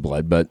isn't a blue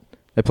blood, but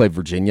they played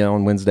Virginia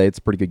on Wednesday. It's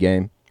a pretty good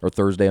game. Or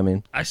Thursday,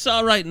 I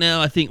saw right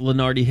now, I think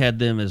Lenardi had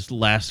them as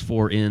last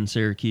 4 in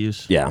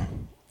Syracuse. Yeah.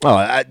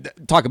 Oh,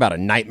 talk about a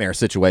nightmare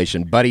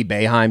situation. Buddy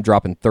Boeheim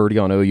dropping 30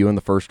 on OU in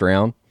the first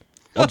round.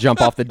 I'll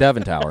jump off the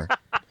Devon Tower.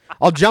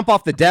 I'll jump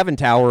off the Devon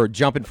Tower or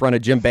jump in front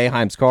of Jim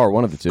Boeheim's car,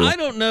 one of the two. I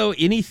don't know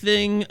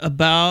anything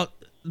about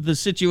the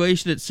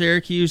situation at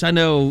Syracuse. I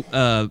know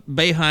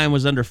Boeheim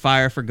was under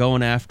fire for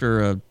going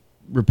after a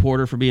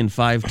reporter for being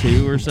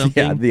 5'2" or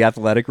something. Yeah, the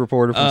athletic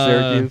reporter from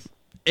Syracuse.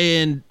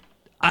 And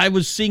I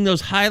was seeing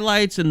those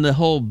highlights and the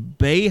whole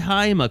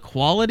Boeheim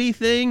equality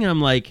thing.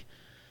 I'm like,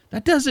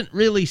 that doesn't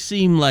really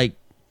seem like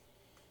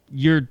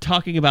you're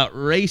talking about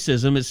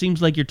racism. It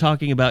seems like you're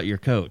talking about your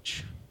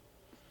coach.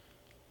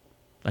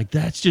 Like,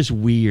 that's just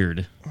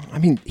weird. I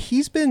mean,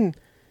 he's been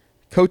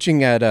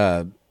coaching at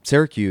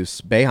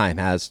Syracuse, Boeheim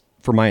has,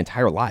 for my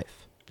entire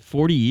life.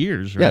 40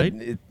 years, right?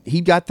 Yeah,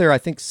 he got there, I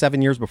think,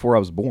 7 years before I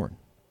was born.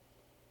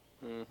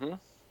 Mm-hmm.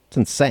 It's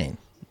insane.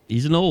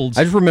 He's an old.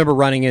 I just remember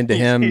running into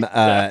him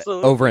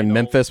over in old.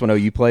 Memphis when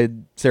OU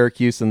played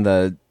Syracuse in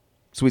the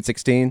Sweet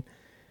 16.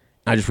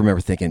 I just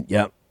remember thinking,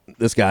 yep,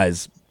 this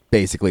guy's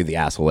basically the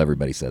asshole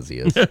everybody says he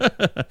is.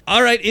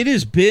 All right, it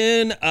has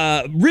been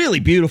really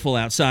beautiful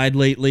outside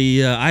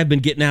lately. I've been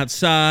getting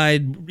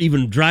outside,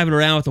 even driving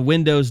around with the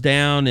windows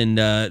down, and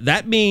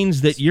that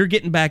means that you're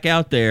getting back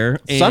out there.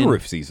 And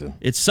Sunroof season.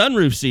 It's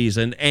sunroof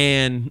season,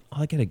 and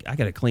I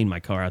gotta clean my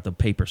car out. The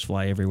papers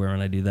fly everywhere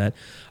when I do that.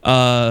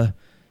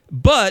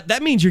 But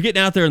that means you're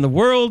getting out there in the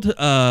world.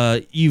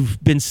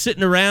 You've been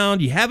sitting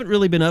around. You haven't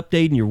really been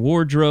updating your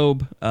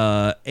wardrobe,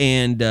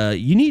 and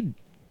you need.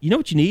 You know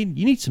what you need?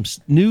 You need some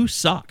new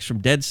socks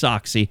from Dead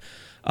Soxy.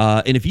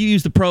 And if you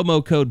use the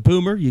promo code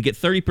BOOMER, you get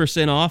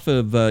 30% off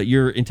of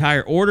your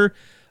entire order.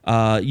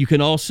 You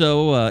can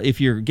also, if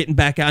you're getting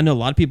back out, I know a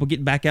lot of people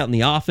getting back out in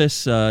the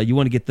office. You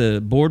want to get the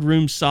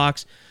boardroom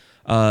socks.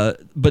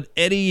 But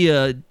Eddie,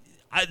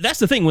 that's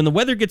the thing. When the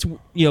weather gets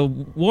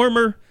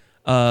warmer,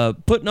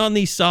 putting on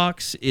these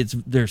socks,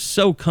 they're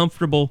so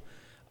comfortable.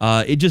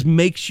 It just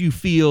makes you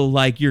feel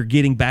like you're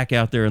getting back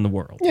out there in the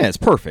world. Yeah, it's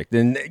perfect.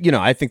 And,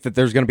 I think that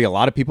there's going to be a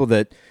lot of people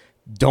that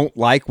don't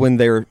like when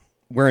they're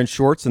wearing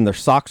shorts and their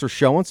socks are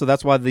showing. So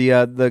that's why the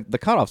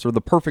cutoffs are the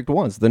perfect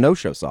ones, the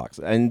no-show socks.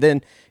 And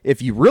then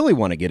if you really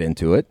want to get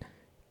into it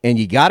and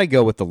you got to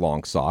go with the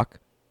long sock,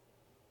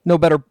 no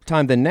better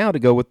time than now to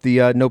go with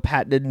the no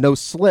patented, no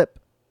slip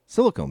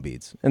silicone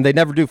beads. And they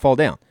never do fall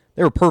down.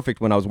 They were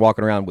perfect when I was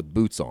walking around with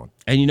boots on.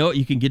 And you know what?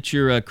 You can get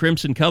your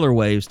Crimson color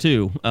waves,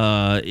 too.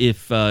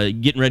 If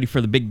getting ready for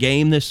the big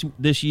game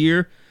this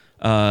year,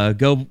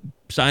 go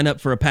sign up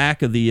for a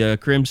pack of the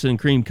Crimson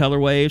Cream color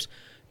waves,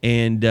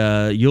 and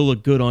you'll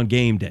look good on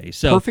game day.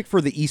 So perfect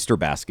for the Easter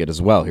basket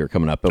as well here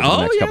coming up over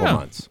the next couple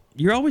months.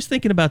 You're always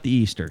thinking about the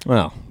Easter.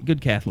 Well, good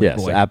Catholic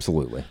boy. Yes,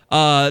 absolutely.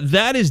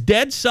 That is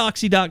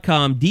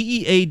deadsoxy.com,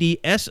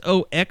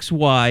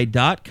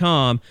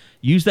 DEADSOXY.com.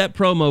 Use that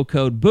promo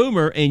code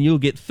BOOMER, and you'll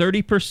get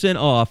 30%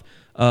 off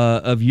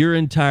of your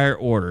entire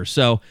order.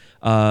 So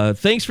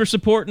thanks for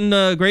supporting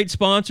a great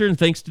sponsor, and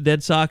thanks to Dead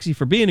Soxy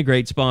for being a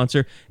great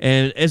sponsor.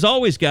 And as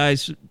always,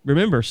 guys,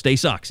 remember, stay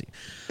Soxy.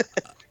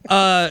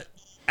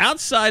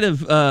 Outside of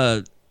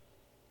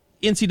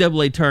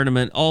NCAA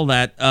tournament, all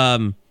that,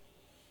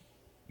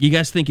 you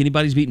guys think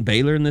anybody's beating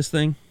Baylor in this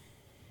thing?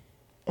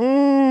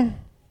 I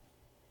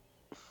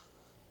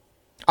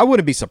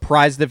wouldn't be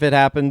surprised if it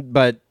happened,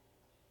 but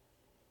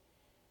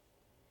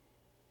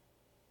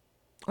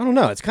I don't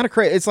know. It's kind of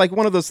crazy. It's like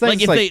one of those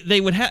things. Like if they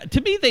would have,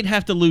 to me, they'd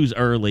have to lose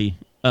early.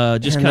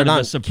 Just kind of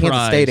a surprise.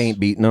 Kansas State ain't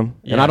beating them,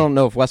 and I don't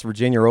know if West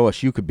Virginia or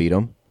OSU could beat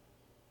them.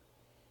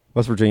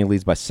 West Virginia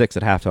leads by 6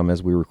 at halftime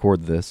as we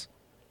record this.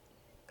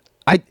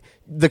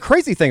 The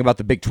crazy thing about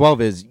the Big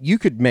 12 is you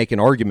could make an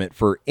argument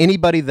for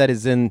anybody that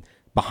is in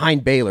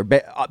behind Baylor.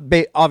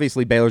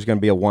 Obviously, Baylor's going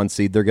to be a 1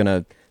 seed. They're going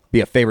to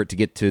be a favorite to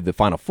get to the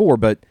Final Four.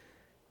 But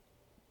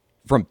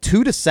from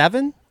 2 to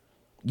 7,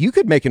 you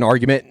could make an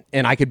argument,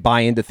 and I could buy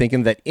into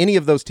thinking that any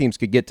of those teams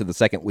could get to the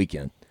second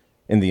weekend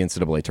in the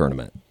NCAA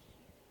tournament.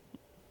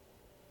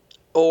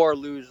 Or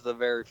lose the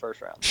very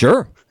first round.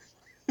 Sure.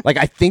 Like,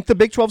 I think the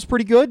Big 12's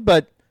pretty good,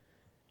 but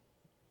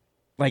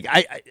like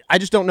I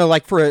just don't know.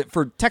 Like for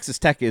Texas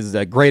Tech is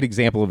a great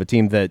example of a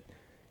team that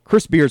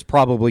Chris Beers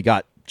probably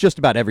got just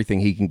about everything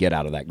he can get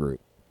out of that group.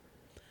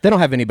 They don't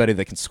have anybody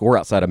that can score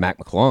outside of Mac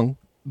McClung.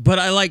 But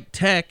I like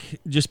Tech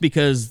just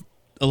because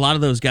a lot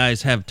of those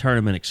guys have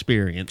tournament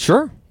experience.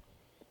 Sure.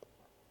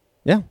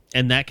 Yeah.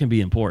 And that can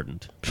be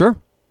important. Sure.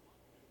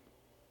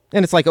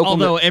 And it's like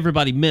Oklahoma. Although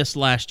everybody missed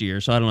last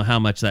year, so I don't know how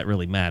much that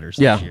really matters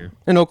this year.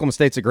 And Oklahoma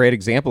State's a great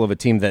example of a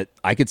team that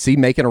I could see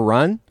making a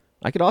run.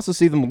 I could also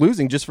see them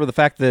losing just for the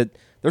fact that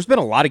there's been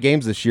a lot of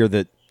games this year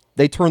that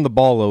they turn the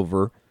ball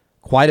over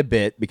quite a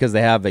bit because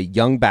they have a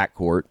young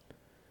backcourt.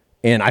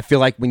 And I feel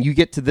like when you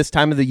get to this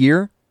time of the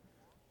year,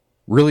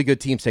 really good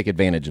teams take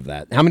advantage of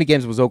that. How many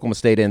games was Oklahoma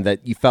State in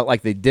that you felt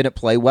like they didn't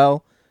play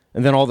well,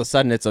 and then all of a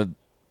sudden it's a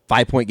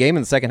 5-point game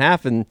in the second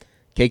half, and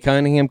Kate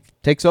Cunningham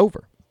takes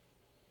over?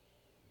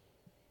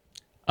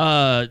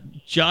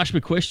 Josh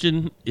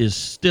McQuiston is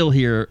still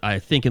here, I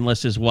think,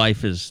 unless his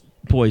wife has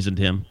poisoned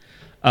him.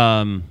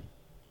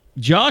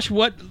 Josh,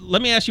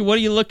 let me ask you, what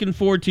are you looking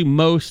forward to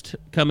most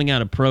coming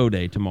out of Pro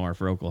Day tomorrow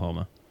for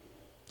Oklahoma?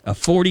 A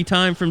 40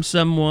 time from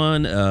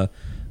someone, a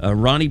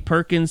Ronnie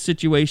Perkins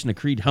situation, a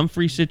Creed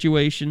Humphrey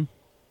situation?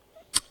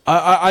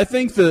 I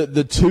think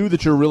the two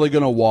that you're really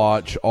going to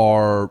watch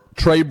are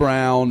Trey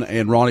Brown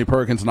and Ronnie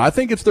Perkins, and I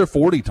think it's their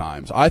 40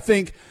 times. I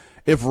think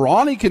if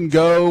Ronnie can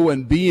go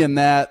and be in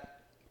that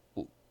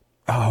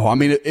I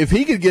mean, if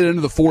he could get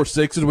into the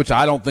 4.6s, which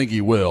I don't think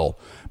he will,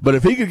 but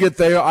if he could get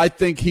there, I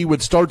think he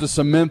would start to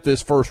cement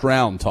this first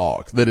round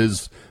talk that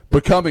is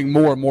becoming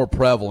more and more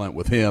prevalent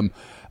with him.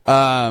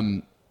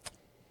 But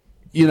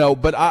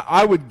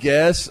I would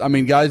guess, I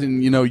mean, guys,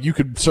 and you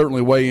could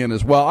certainly weigh in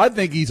as well. I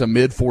think he's a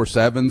mid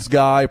 4.7s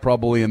guy,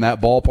 probably in that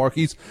ballpark.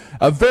 He's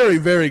a very,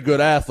 very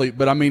good athlete,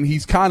 but I mean,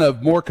 he's kind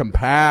of more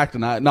compact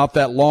and not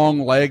that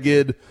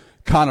long-legged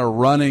kind of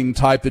running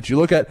type that you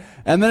look at.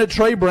 And then at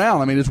Trey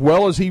Brown, I mean, as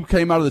well as he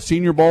came out of the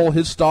Senior Bowl,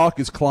 his stock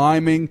is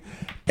climbing.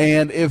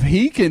 And if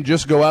he can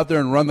just go out there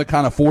and run the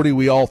kind of 40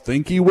 we all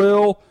think he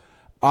will,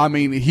 I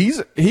mean, he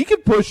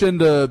could push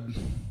into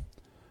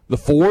the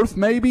 4th,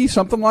 maybe,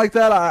 something like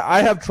that.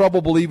 I have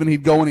trouble believing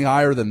he'd go any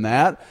higher than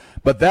that.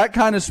 But that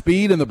kind of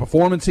speed and the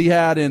performance he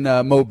had in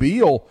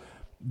Mobile,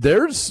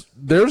 there's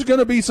going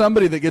to be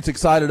somebody that gets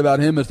excited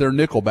about him as their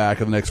nickelback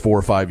in the next 4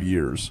 or 5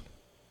 years.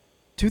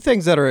 Two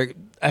things that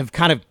have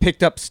kind of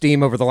picked up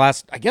steam over the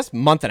last, I guess,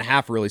 month and a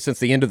half, really, since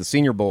the end of the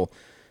Senior Bowl.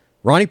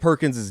 Ronnie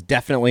Perkins is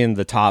definitely in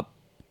the top,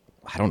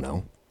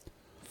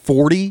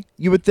 40,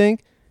 you would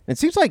think. And it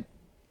seems like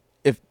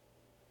if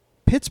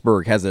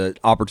Pittsburgh has an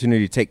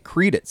opportunity to take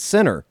Creed at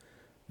center,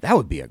 that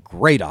would be a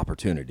great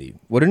opportunity,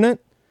 wouldn't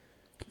it?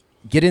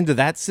 Get into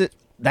that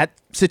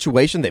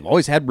situation. They've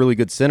always had really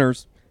good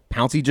centers.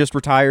 Pouncey just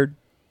retired.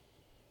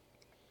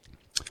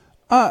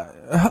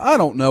 I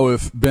don't know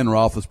if Ben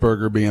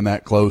Roethlisberger being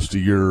that close to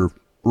your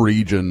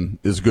region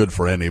is good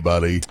for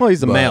anybody. Well,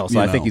 he's a male, so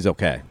I think he's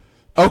okay.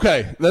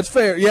 Okay, that's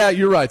fair. Yeah,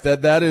 you're right.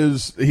 That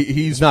is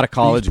he's not a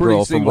college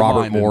girl from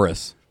Robert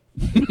Morris.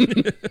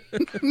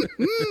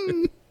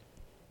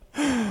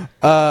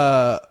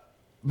 But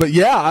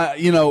yeah,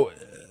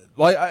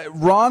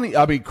 Ronnie.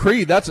 I mean,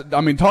 Creed.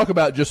 Talk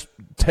about just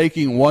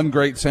taking one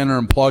great center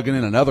and plugging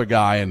in another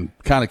guy and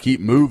kind of keep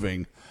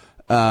moving.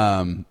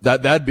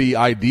 That'd be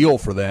ideal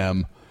for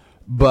them.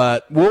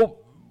 But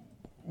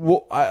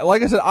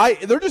like I said,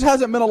 there just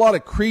hasn't been a lot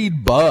of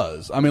Creed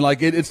buzz. I mean,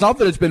 it's not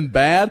that it's been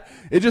bad.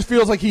 It just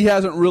feels like he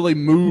hasn't really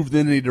moved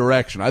in any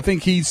direction. I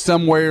think he's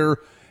somewhere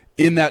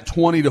in that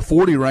 20 to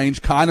 40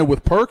 range, kind of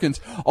with Perkins.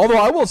 Although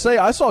I will say,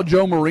 I saw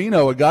Joe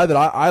Marino, a guy that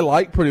I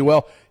like pretty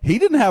well. He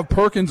didn't have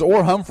Perkins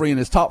or Humphrey in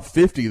his top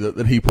 50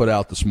 that he put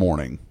out this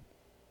morning.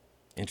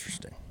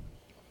 Interesting.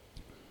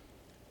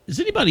 Does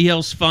anybody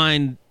else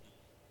find,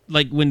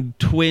 like, when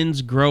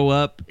twins grow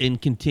up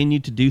and continue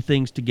to do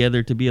things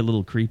together to be a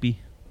little creepy?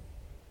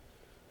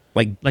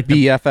 Like the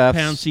BFFs?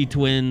 Pouncey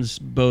twins,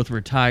 both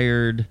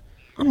retired.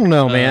 I don't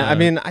know, man. I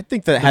mean, I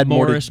think that had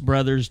more Morris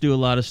brothers do a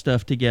lot of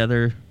stuff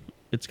together.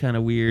 It's kind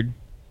of weird.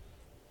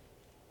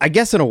 I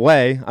guess in a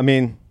way. I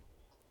mean,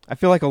 I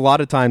feel like a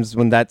lot of times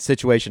when that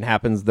situation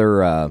happens,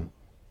 they're, how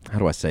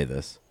do I say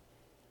this?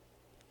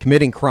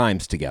 Committing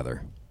crimes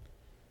together.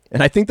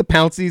 And I think the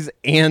Pounceys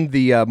and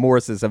the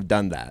Morrises have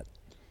done that.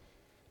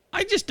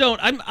 I just don't.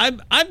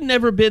 I've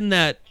never been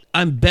that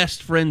I'm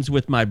best friends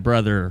with my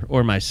brother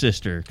or my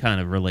sister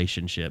kind of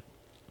relationship.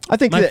 I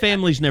think my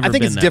family's never been that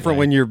way. I think it's different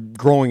when you're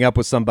growing up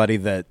with somebody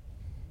that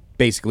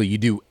basically you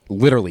do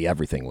literally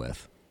everything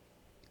with.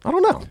 I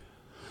don't know.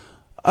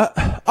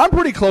 I'm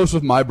pretty close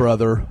with my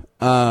brother.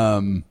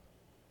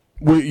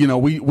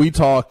 We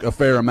talk a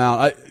fair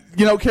amount.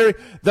 Kerry,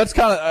 that's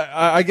kind of,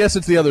 I guess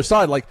it's the other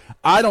side. Like,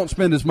 I don't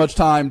spend as much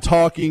time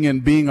talking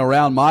and being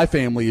around my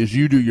family as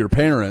you do your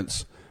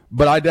parents,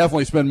 but I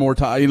definitely spend more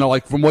time,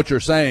 like from what you're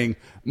saying,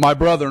 my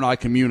brother and I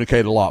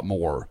communicate a lot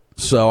more.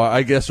 So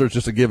I guess there's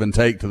just a give and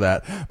take to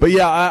that. But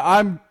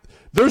yeah,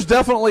 there's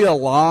definitely a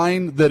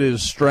line that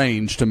is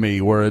strange to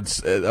me where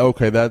it's,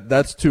 okay,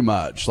 that's too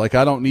much. Like,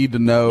 I don't need to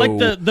know.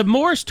 Like the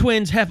Morris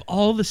twins have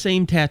all the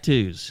same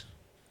tattoos.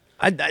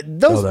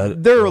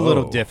 They're a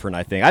little different,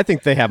 I think. I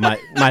think they might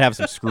have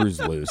some screws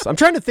loose. I'm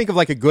trying to think of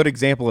like a good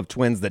example of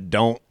twins that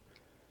don't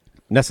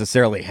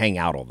necessarily hang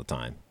out all the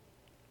time.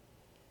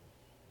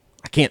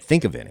 I can't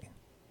think of any.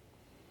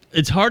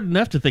 It's hard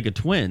enough to think of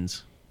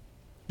twins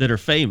that are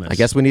famous. I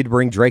guess we need to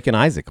bring Drake and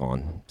Isaac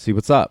on, see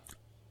what's up.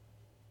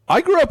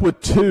 I grew up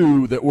with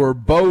two that were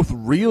both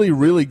really,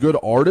 really good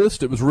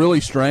artists. It was really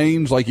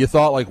strange. Like, you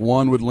thought like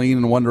one would lean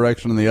in one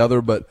direction and the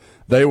other, but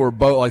they were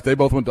both, like,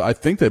 I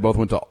think they both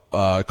went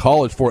to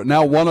college for it.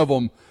 Now one of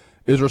them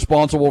is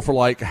responsible for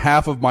like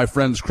half of my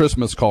friend's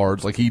Christmas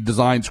cards. Like, he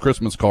designs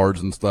Christmas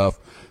cards and stuff.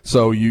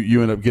 So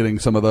you end up getting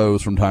some of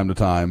those from time to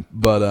time.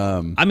 But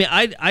I mean,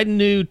 I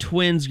knew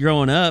twins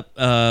growing up.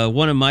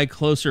 One of my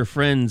closer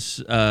friends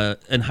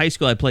in high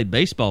school I played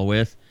baseball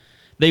with,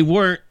 they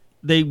weren't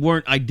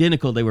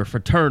identical. They were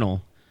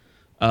fraternal.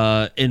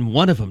 And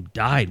one of them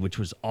died, which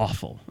was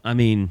awful. I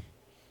mean,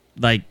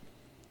 like,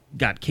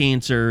 got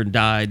cancer and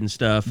died and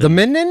stuff. The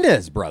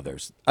Menendez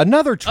brothers,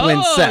 another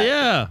twin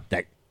set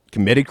that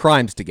committed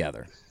crimes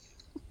together.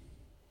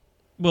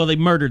 Well, they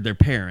murdered their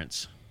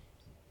parents.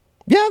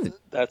 Yeah,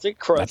 that's a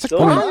crime.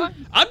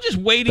 I'm just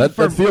waiting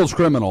for. That feels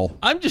criminal.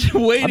 I'm just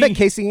waiting. I bet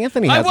Casey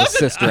Anthony has a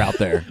sister out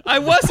there. I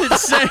wasn't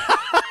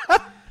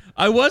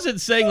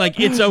saying like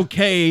it's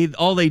okay.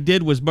 All they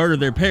did was murder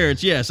their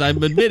parents. Yes,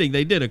 I'm admitting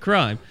they did a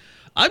crime.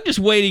 I'm just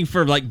waiting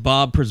for like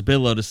Bob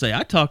Prisbillo to say,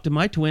 I talk to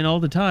my twin all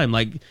the time.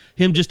 Like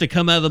him just to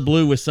come out of the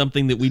blue with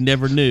something that we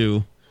never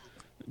knew.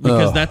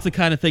 Because that's the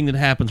kind of thing that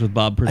happens with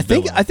Bob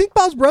Prisbillo. I think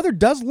Bob's brother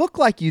does look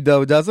like you,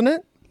 though, doesn't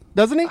it?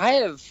 Doesn't he? I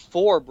have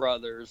 4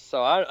 brothers,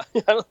 so I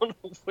don't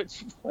know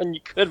which one you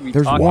could be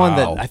There's talking one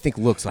about. that I think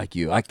looks like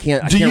you. I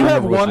can't. Do you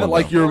have remember which one that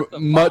like you're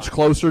much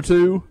closer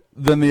to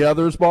than the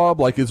others, Bob?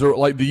 Like, is there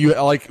like do you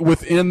like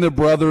within the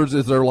brothers?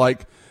 Is there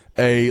like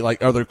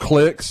are there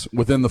cliques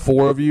within the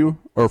 4 of you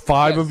or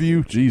 5 of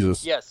you?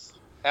 Jesus. Yes,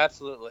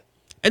 absolutely.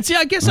 And see,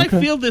 I guess I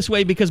feel this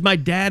way because my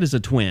dad is a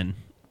twin.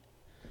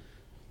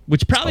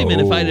 Which probably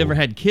meant if I'd ever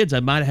had kids, I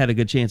might have had a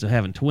good chance of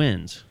having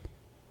twins.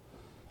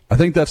 I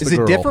think that's the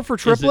girl. Is it different for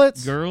triplets?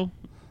 Is it girl?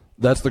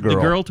 That's the girl.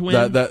 The girl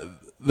twin?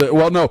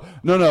 Well,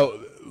 no.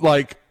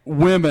 Like,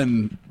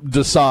 women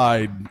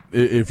decide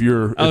if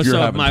you're so having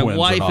if my twins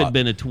wife or not. had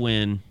been a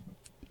twin.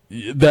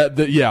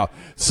 Yeah.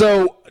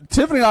 So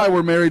Tiffany and I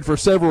were married for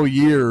several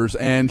years,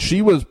 and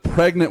she was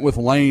pregnant with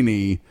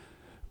Lainey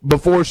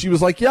before she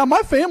was like, yeah,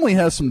 my family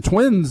has some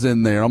twins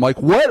in there. I'm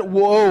like, what?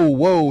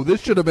 Whoa.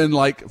 This should have been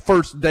like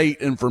first date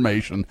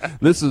information.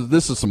 This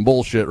is some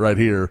bullshit right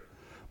here.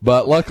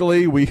 But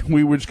luckily, we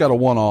just got a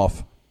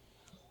one-off.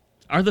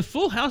 Are the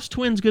Full House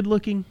twins good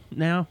looking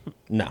now?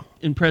 No.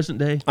 In present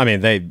day? I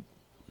mean,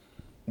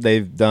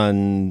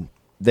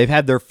 they've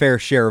had their fair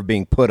share of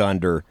being put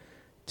under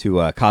to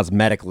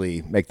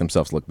cosmetically make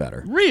themselves look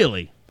better.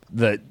 Really?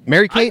 The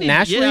Mary Kate and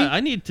Ashley? Yeah, I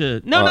need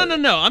to. No.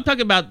 I'm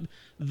talking about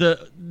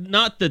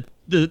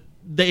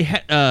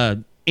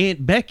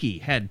Aunt Becky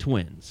had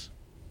twins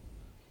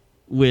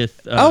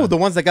with. The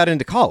ones that got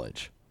into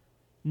college.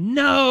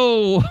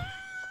 No.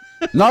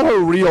 Not her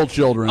real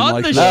children. On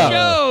like the that.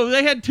 show,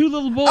 they had 2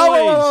 little boys.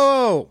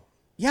 Oh.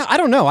 Yeah, I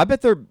don't know. I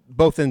bet they're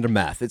both into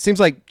meth. It seems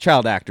like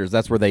child actors,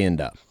 that's where they end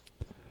up.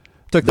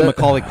 Took the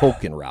Macaulay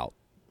Culkin route.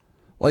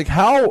 Like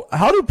how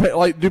do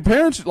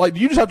parents like do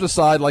you just have to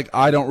decide like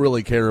I don't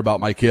really care about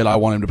my kid, I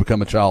want him to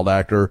become a child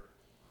actor?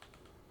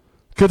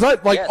 Because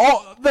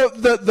all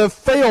the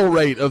fail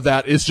rate of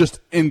that is just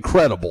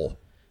incredible.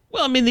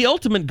 Well, I mean, the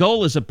ultimate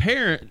goal as a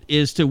parent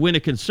is to win a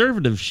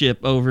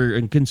conservatorship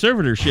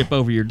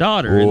over your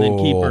daughter and then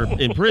keep her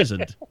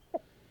imprisoned.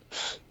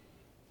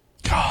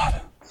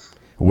 God.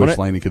 I wish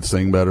Lainey could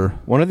sing better.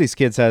 One of these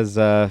kids has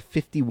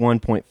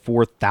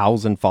 51.4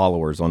 thousand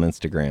followers on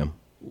Instagram.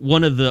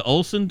 One of the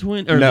Olsen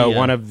twins?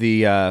 One of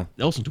the... the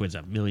Olsen twins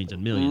have millions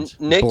and millions.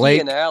 Nikki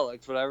Blake, and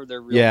Alex, whatever their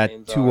real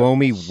names are.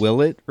 Tuomi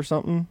Willett or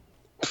something?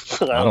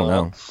 I don't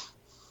know.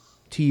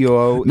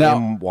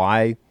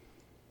 T-O-M-Y.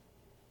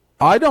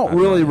 I don't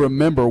really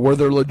remember. Were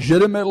there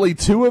legitimately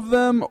 2 of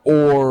them,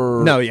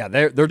 or no? Yeah,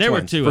 they're there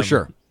twins, were 2 for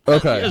sure.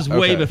 Okay, it was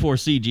way before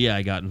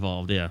CGI got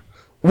involved. Yeah.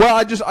 Well,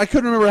 I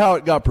couldn't remember how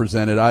it got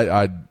presented.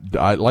 I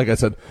like I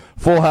said,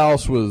 Full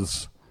House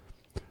was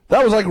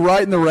like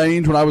right in the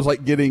range when I was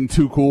like getting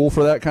too cool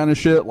for that kind of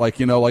shit. Like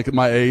like at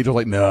my age, I was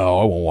like, no,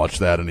 I won't watch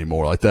that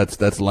anymore. Like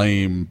that's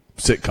lame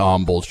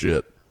sitcom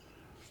bullshit.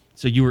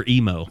 So you were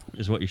emo,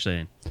 is what you're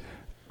saying.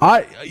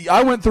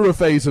 I went through a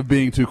phase of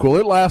being too cool.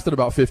 It lasted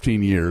about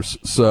 15 years.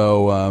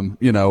 So,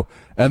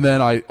 and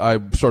then I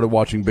started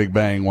watching Big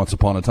Bang once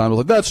upon a time. I was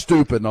like, that's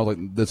stupid. And I was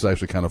like, this is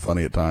actually kind of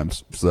funny at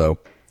times. So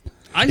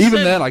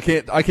then I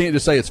can't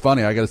just say it's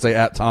funny. I got to say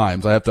at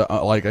times. I have to,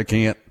 I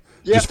can't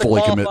just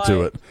fully commit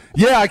to it.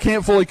 Yeah, I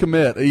can't fully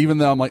commit, even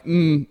though I'm like,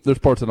 there's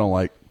parts I don't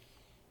like.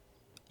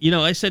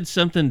 I said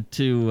something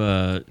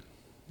to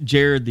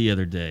Jared the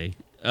other day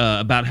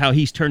about how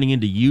he's turning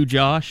into you,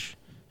 Josh.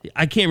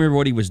 I can't remember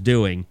what he was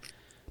doing.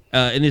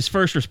 And his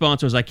first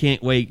response was, I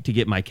can't wait to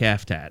get my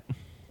calf tat.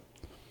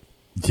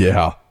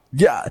 Yeah.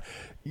 Yeah.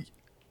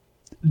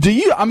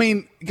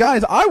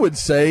 Guys, I would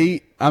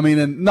say,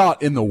 and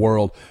not in the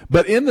world,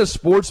 but in the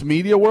sports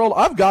media world,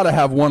 I've got to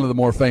have one of the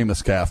more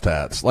famous calf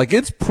tats. Like,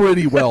 it's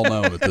pretty well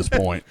known at this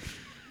point.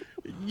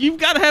 You've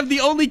got to have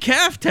the only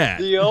calf tat.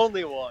 The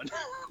only one.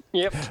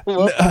 Yep.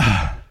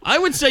 I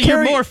would say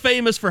you're more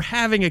famous for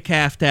having a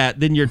calf tat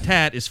than your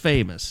tat is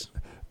famous.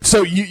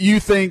 So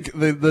you think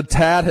the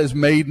tat has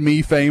made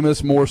me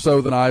famous more so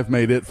than I've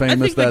made it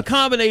famous? I think the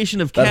combination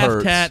of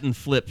calf tat and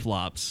flip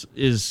flops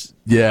is.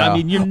 Yeah.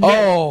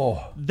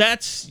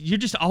 You're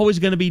just always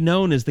going to be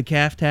known as the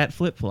calf tat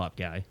flip flop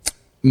guy.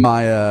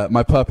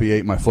 My puppy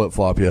ate my flip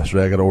flop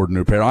yesterday. I got to order a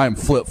new pair. I am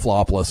flip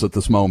flopless at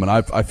this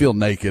moment. I feel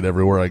naked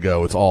everywhere I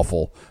go. It's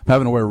awful. I'm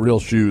having to wear real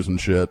shoes and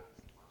shit.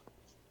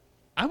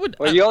 I would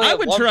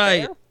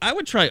try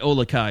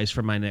Olakai's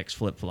for my next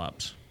flip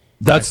flops.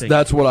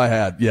 That's what I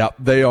had. Yeah,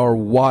 they are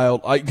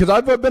wild. Because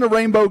I've been a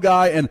rainbow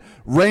guy, and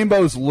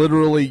rainbows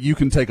literally you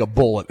can take a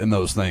bullet in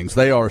those things.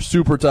 They are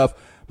super tough.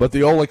 But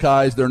the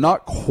Olakai's, they're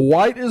not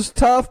quite as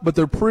tough, but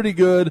they're pretty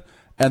good,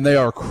 and they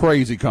are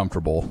crazy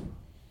comfortable.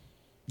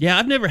 Yeah,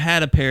 I've never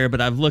had a pair, but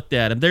I've looked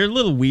at them. They're a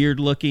little weird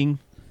looking.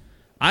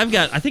 I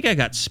think I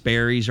got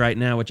Sperry's right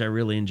now, which I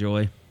really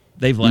enjoy.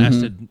 They've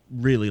lasted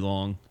really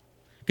long.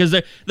 Because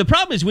the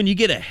problem is when you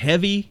get a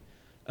heavy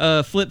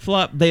flip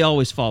flop, they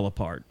always fall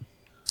apart.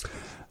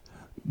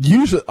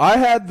 Usually, I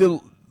had the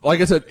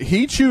like I said,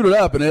 he chewed it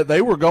up, and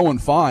they were going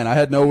fine. I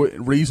had no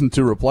reason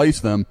to replace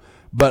them,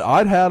 but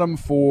I'd had them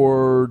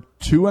for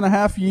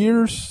 2.5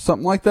 years,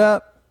 something like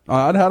that.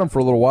 I'd had them for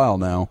a little while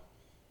now.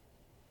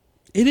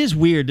 It is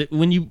weird that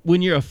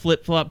when you're a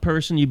flip-flop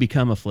person, you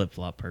become a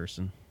flip-flop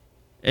person.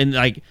 And,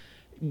 like,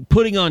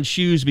 putting on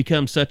shoes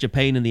becomes such a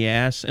pain in the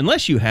ass,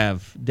 unless you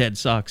have dead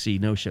socksy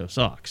no-show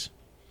socks.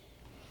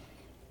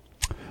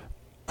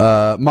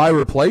 My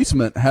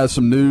replacement has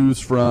some news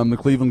from the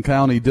Cleveland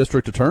County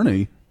District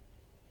Attorney.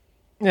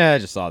 Yeah, I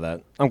just saw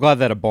that. I'm glad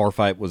that a bar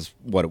fight was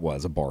what it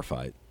was, a bar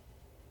fight.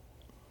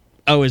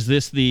 Oh, is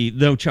this the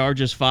no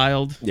charges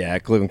filed? Yeah,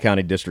 Cleveland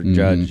County District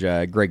Judge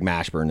Greg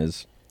Mashburn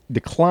has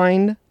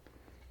declined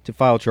to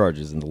file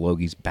charges in the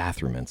Logie's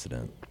bathroom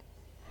incident.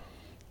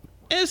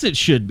 As it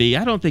should be.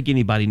 I don't think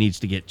anybody needs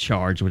to get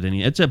charged with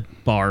any. It's a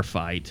bar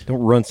fight.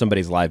 Don't ruin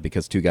somebody's life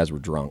because two guys were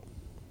drunk.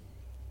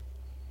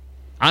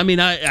 I mean,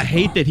 I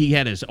hate that he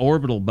had his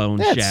orbital bone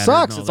shattered. It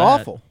sucks. And It's all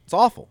that. awful. It's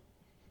awful.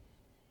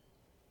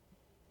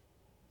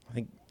 I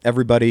think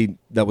everybody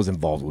that was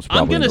involved was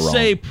probably I'm in going the to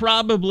say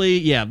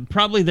wrong.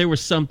 probably there was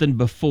something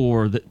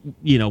before that,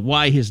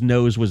 why his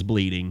nose was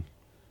bleeding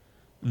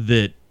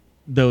that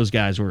those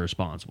guys were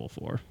responsible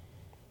for.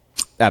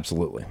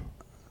 Absolutely.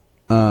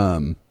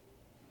 Do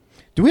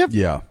we have?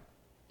 Yeah.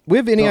 We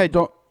have any?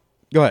 Don't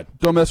go ahead.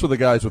 Don't mess with the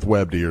guys with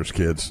webbed ears,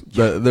 kids.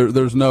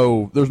 There's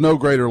no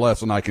greater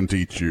lesson I can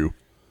teach you.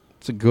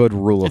 It's a good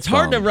rule of It's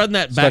hard to thumb, run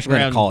that especially in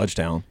a background. college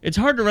town. It's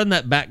hard to run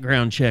that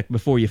background check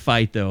before you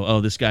fight, though.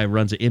 Oh, this guy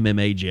runs an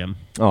MMA gym.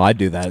 Oh, I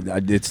do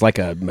that. It's like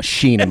a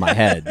machine in my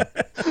head.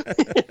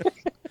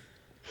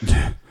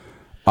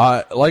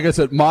 Like I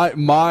said,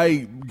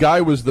 my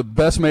guy was the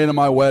best man at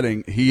my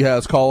wedding. He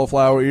has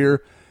cauliflower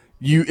ear.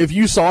 If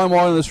you saw him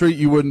walking in the street,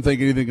 you wouldn't think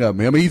anything of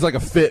me. I mean, he's like a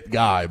fit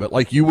guy, but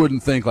like you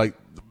wouldn't think like.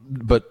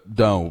 But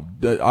no,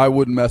 I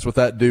wouldn't mess with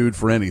that dude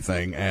for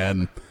anything,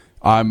 and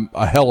I'm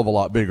a hell of a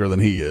lot bigger than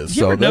he is.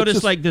 You so ever that's notice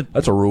just, like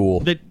that's a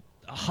rule. that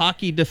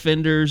hockey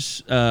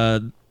defenders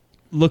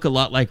look a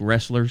lot like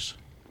wrestlers?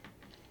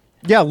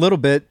 Yeah, a little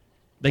bit.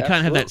 They kind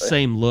of have that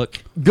same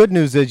look. Good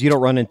news is you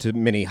don't run into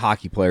many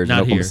hockey players in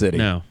Not Oklahoma here. City.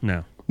 No.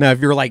 Now, if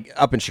you're like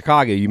up in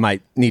Chicago, you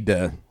might need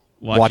to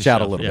watch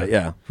out a yourself, little yeah. bit.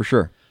 Yeah, for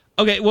sure.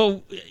 Okay,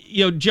 well,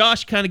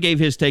 Josh kind of gave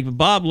his take, but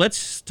Bob,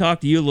 let's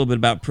talk to you a little bit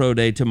about Pro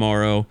Day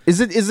tomorrow.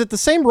 Is it the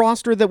same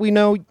roster that we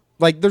know?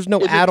 Like, there's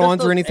no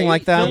add-ons or anything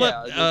like that?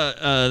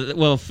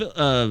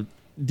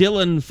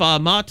 Dylan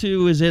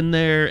Famatu is in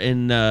there,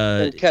 and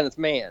Kenneth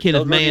Mann. Kenneth Those were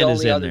the Mann is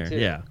only in other there. two.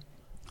 Yeah.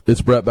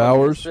 It's Brett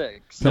Bowers.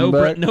 No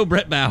back?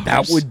 Brett Bowers.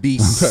 That would be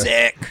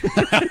sick.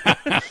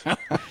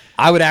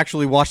 I would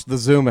actually watch the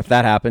Zoom if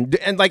that happened.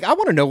 And, like, I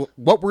want to know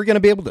what we're going to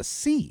be able to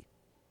see.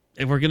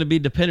 If we're going to be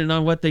dependent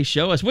on what they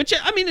show us, which,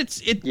 I mean,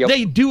 Yep.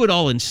 they do it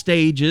all in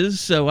stages,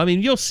 so, I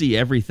mean, you'll see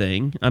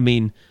everything. I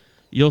mean,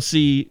 you'll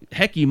see,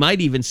 heck, you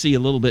might even see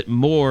a little bit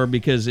more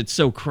because it's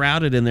so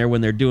crowded in there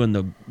when they're doing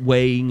the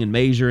weighing and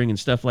measuring and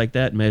stuff like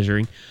that, I'm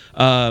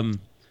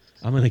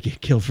going to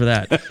get killed for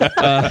that.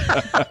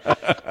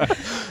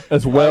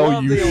 As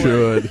well you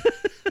should.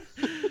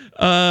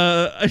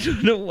 I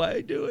don't know why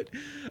I do it.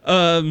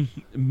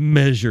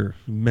 Measure.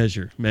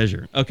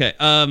 Okay.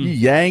 You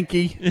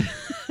Yankee.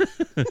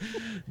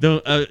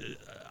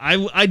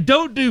 I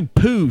don't do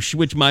poosh,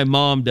 which my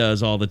mom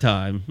does all the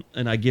time,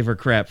 and I give her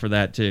crap for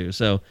that too.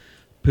 So,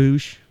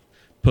 push.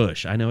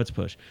 I know it's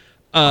push.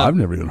 I've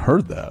never even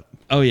heard that.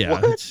 Oh yeah.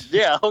 What?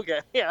 Yeah, okay.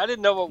 Yeah, I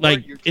didn't know what Like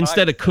word you're trying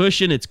instead to of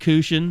cushion, it's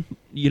cushion.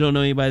 You don't know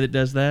anybody that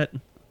does that?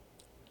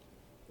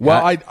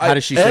 Well, How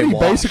does she say Eddie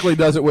wash? basically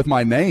does it with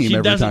my name She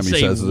every doesn't time he say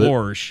says it.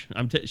 wash.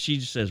 She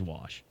just says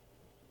wash.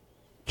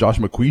 Josh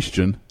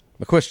McQuestion.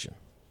 McQuestion.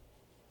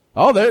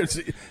 Oh, there.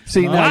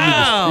 See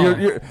now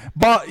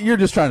Wow. you're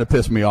just trying to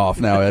piss me off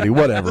now, Eddie.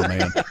 Whatever,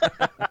 man.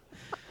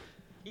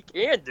 He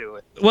can do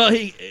it. Well,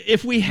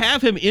 if we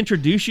have him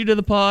introduce you to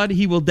the pod,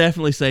 he will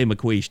definitely say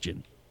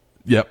McQuestion.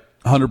 Yep,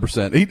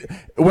 100%.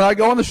 When I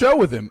go on the show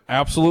with him,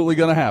 absolutely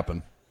going to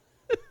happen.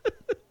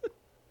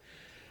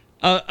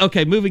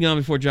 Okay, moving on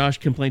before Josh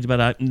complains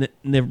about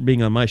never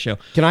being on my show.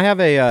 Can I have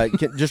a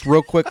just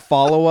real quick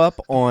follow-up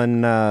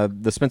on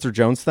the Spencer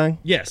Jones thing?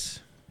 Yes.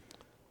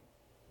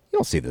 You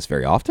don't see this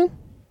very often.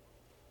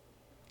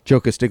 Joe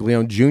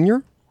Castiglione Jr.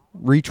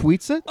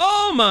 retweets it.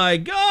 Oh, my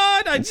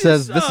God. I It just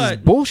says, saw this is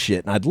it.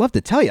 bullshit, and I'd love to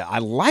tell you, I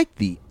like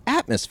the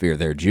atmosphere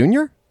there,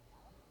 Junior.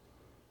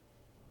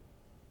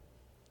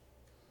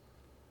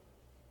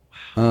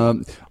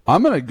 I'm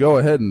going to go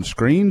ahead and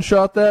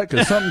screenshot that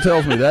because something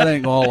tells me that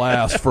ain't going to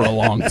last for a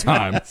long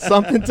time.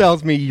 Something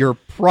tells me you're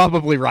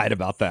probably right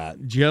about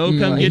that. Joe,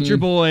 come get your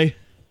boy.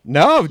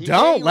 No,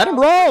 don't. Let him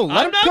roll. Let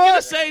I'm him not going to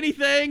cook. say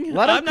anything.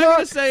 Let him I'm not going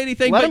to cook. say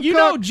anything. Let But him you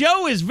know, cook.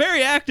 Joe is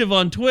very active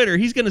on Twitter.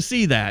 He's going to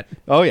see that.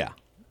 Oh, yeah.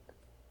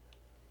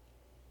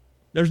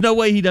 There's no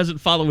way he doesn't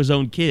follow his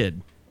own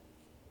kid.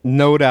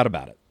 No doubt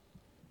about it.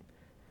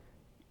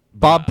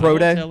 Bob I won't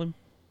Proday. tell him.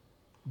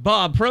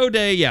 Bob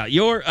Proday, yeah.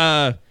 You're,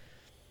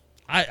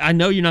 I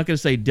know you're not going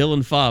to say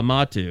Dylan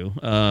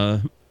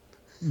Famatu,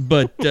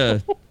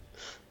 but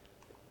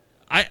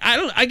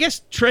I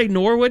guess Trey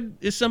Norwood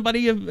is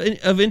somebody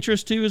of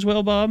interest too as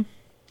well, Bob.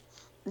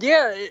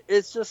 Yeah,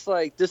 it's just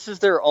like this is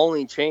their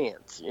only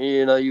chance.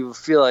 You know, you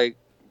feel like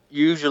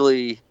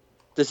usually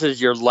this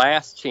is your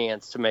last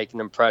chance to make an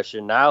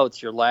impression. Now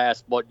it's your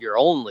last, but your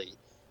only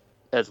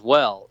as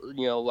well.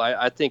 You know,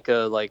 I think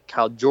like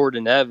how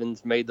Jordan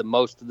Evans made the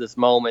most of this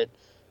moment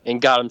and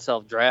got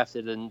himself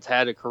drafted and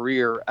had a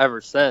career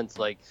ever since.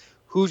 Like,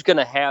 who's going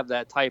to have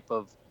that type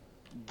of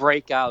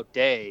breakout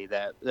day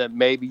that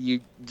maybe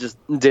you just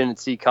didn't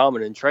see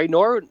coming? And Trey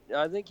Norwood,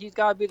 I think he's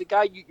got to be the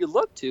guy you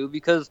look to,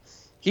 because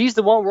he's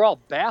the one we're all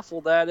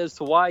baffled at as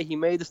to why he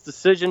made this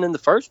decision in the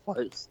first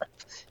place.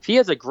 If he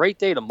has a great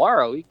day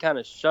tomorrow, he kind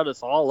of shut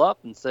us all up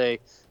and say,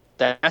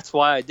 that's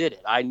why I did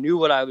it. I knew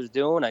what I was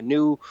doing. I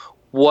knew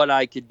what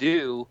I could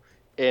do,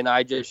 and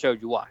I just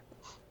showed you why.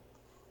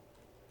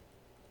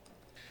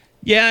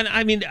 Yeah, and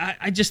I mean,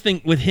 I just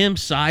think with him,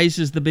 size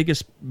is the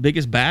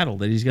biggest battle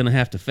that he's going to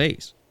have to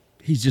face.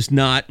 He's just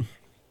not.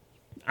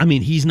 I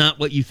mean, he's not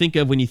what you think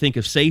of when you think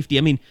of safety.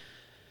 I mean,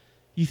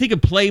 you think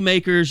of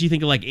playmakers, you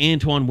think of like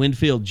Antoine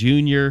Winfield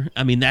Jr.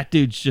 I mean, that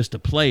dude's just a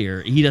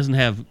player. He doesn't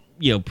have,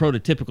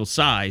 prototypical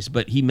size,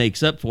 but he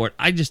makes up for it.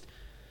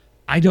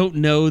 I don't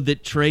know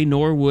that Trey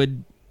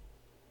Norwood,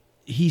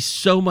 he's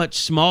so much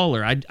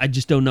smaller. I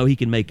just don't know he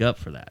can make up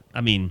for that. I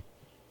mean,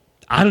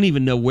 I don't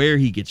even know where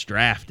he gets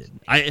drafted.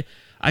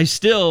 I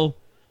still,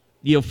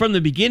 from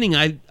the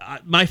beginning,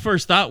 my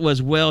first thought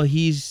was, well,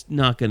 he's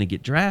not going to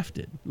get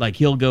drafted. Like,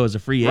 he'll go as a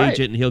free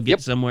agent and he'll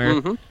get somewhere.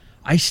 Mm-hmm.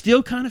 I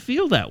still kind of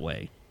feel that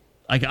way.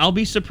 Like, I'll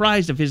be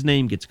surprised if his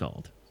name gets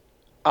called.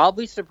 I'll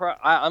be surprised.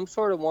 I'm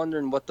sort of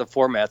wondering what the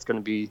format's going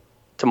to be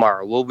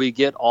tomorrow. Will we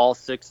get all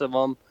 6 of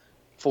them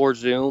for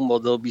Zoom? Will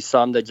there be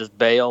some that just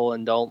bail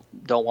and don't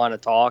want to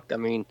talk? I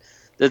mean,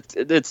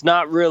 it's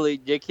not really,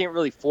 they can't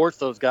really force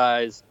those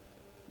guys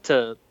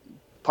to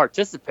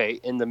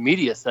participate in the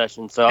media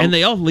session. So and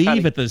they all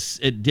leave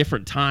at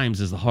different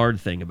times is the hard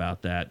thing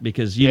about that,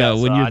 because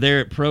when you're there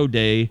at Pro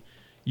Day,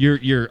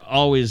 you're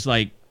always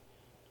like,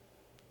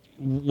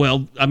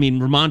 well, I mean,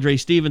 Ramondre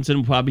Stevenson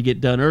will probably get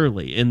done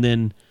early, and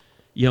then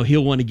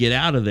he'll want to get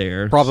out of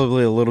there.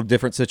 Probably a little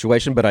different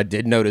situation, but I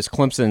did notice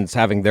Clemson's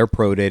having their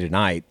pro day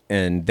tonight,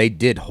 and they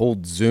did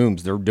hold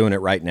Zooms. They're doing it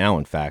right now,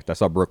 in fact. I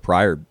saw Brooke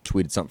Pryor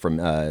tweeted something from,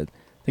 I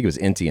think it was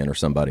Entienne or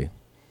somebody.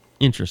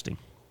 Interesting.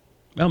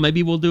 Well,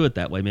 maybe we'll do it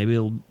that way. Maybe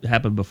it'll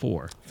happen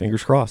before.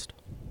 Fingers crossed.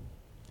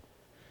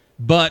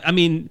 But, I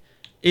mean,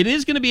 it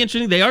is going to be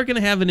interesting. They are going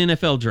to have an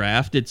NFL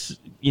draft. It's,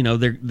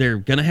 they're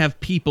going to have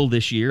people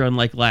this year,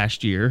 unlike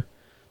last year.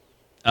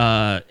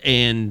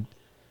 And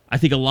I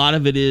think a lot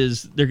of it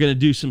is they're going to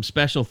do some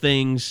special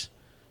things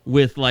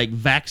with, like,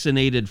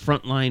 vaccinated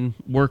frontline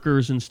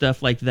workers and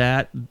stuff like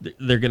that.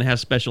 They're going to have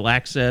special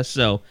access.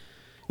 So,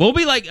 we'll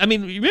be like, I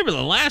mean, remember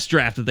the last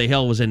draft that they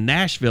held was in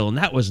Nashville, and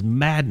that was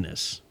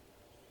madness.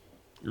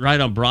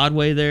 Right on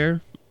Broadway there.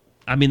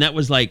 I mean, that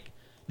was like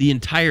the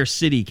entire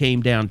city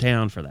came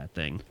downtown for that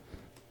thing.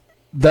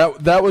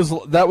 That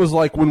was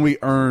like when we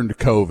earned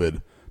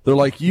COVID. They're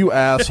like, you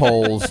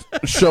assholes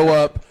show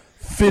up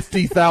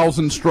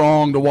 50,000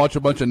 strong to watch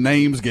a bunch of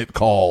names get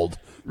called.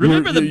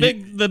 Remember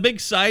the big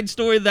side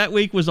story that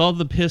week was all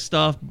the pissed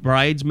off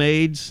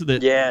bridesmaids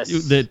that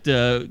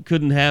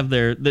couldn't have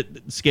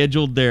that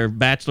scheduled their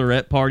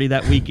bachelorette party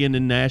that weekend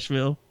in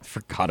Nashville.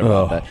 Forgot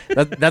about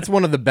that. That's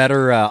one of the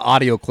better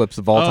audio clips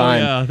of all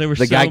time. Yeah, they were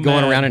the guy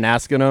going around and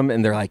asking them,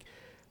 and they're like,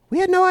 "We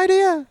had no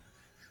idea."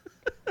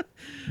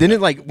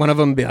 Didn't like one of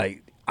them be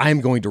like, "I'm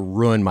going to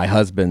ruin my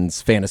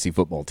husband's fantasy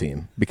football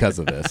team because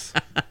of this."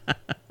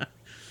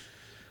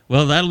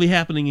 Well, that'll be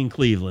happening in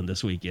Cleveland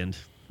this weekend.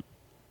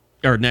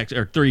 Or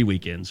 3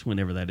 weekends,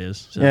 whenever that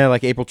is. So. Yeah,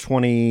 like April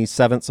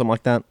 27th, something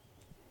like that.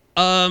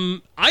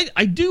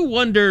 I do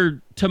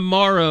wonder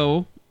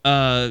tomorrow.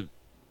 I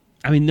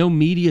mean, no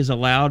media is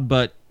allowed,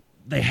 but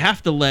they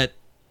have to let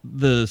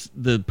the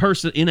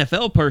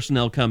NFL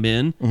personnel come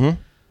in.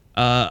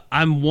 Mm-hmm.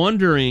 I'm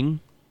wondering.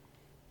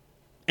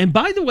 And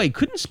by the way,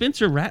 couldn't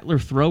Spencer Rattler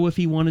throw if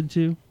he wanted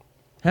to?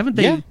 Haven't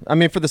they? Yeah, I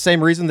mean, for the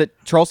same reason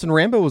that Charleston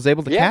Rambo was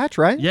able to catch,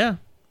 right? Yeah.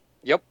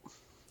 Yep.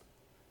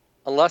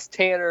 Unless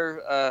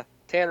Tanner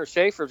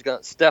Schaefer's going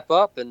to step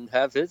up and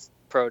have his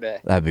pro day.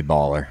 That'd be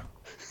baller.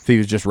 If he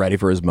was just ready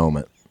for his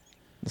moment.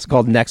 It's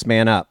called next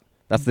man up.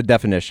 That's the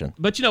definition.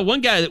 But, one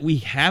guy that we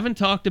haven't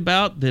talked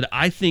about that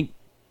I think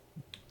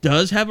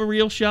does have a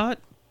real shot,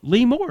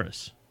 Lee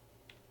Morris.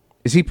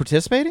 Is he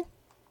participating?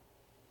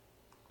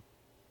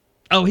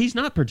 Oh, he's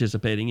not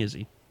participating, is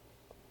he?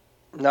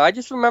 No, I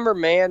just remember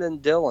Mann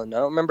and Dillon. I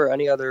don't remember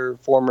any other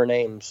former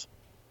names.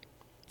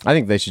 I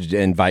think they should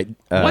invite...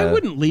 Why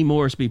wouldn't Lee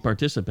Morris be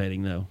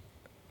participating, though?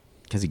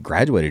 Because he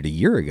graduated a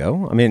year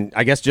ago. I mean,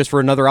 I guess just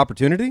for another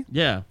opportunity?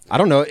 Yeah. I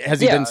don't know.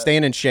 Has he been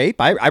staying in shape?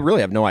 I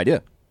really have no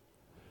idea.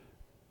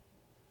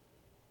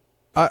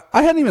 I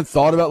hadn't even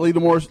thought about Lee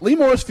Morris. Lee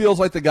Morris feels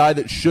like the guy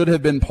that should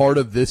have been part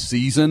of this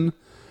season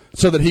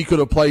so that he could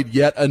have played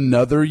yet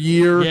another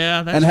year.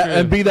 Yeah, that's true.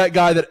 And be that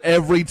guy that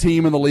every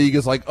team in the league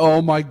is like,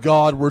 oh, my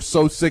God, we're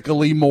so sick of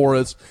Lee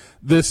Morris.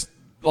 This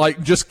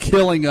like just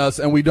killing us,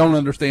 and we don't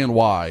understand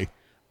why.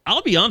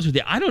 I'll be honest with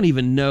you. I don't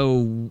even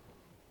know.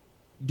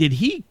 Did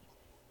he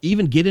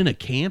even get in a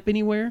camp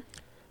anywhere?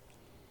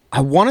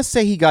 I want to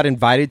say he got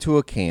invited to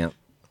a camp,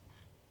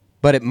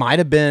 but it might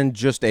have been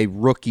just a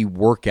rookie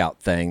workout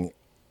thing.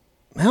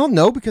 I don't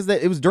know, because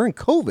it was during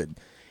COVID.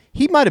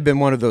 He might have been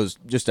one of those,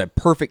 just a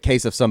perfect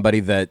case of somebody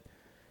that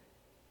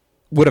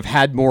would have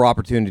had more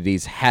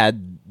opportunities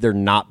had there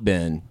not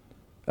been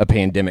a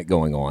pandemic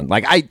going on.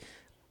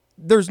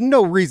 There's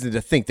no reason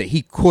to think that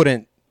he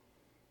couldn't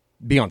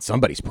be on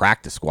somebody's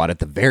practice squad at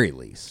the very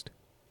least.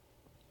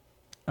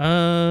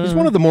 He's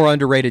one of the more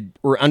underrated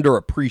or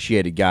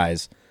underappreciated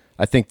guys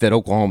I think that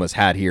Oklahoma's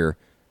had here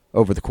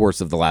over the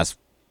course of the last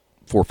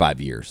 4 or 5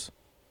 years.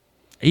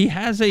 He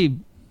has a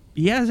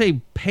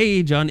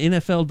page on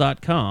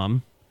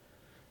NFL.com.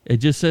 It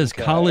just says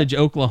College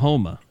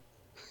Oklahoma.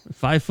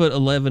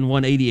 5'11",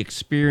 180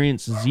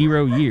 experience,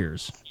 0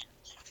 years.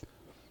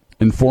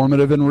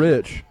 Informative and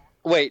rich.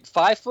 Wait,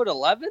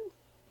 5'11"?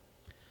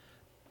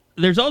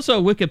 There's also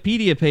a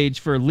Wikipedia page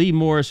for Lee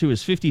Morris, who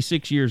is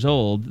 56 years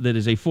old, that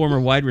is a former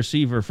wide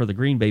receiver for the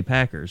Green Bay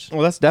Packers.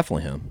 Well, that's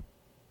definitely him.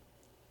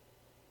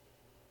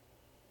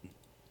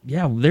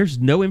 Yeah, there's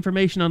no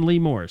information on Lee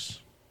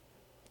Morris.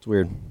 It's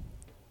weird.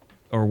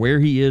 Or where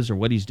he is or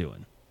what he's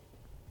doing.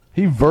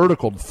 He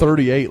verticaled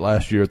 38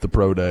 last year at the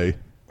pro day.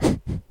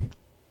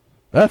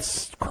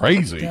 That's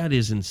crazy. That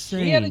is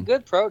insane. He had a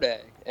good pro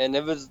day, and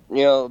it was,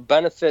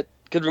 benefit.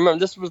 Because remember,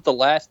 this was the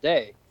last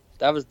day.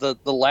 That was the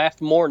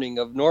last morning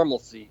of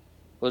normalcy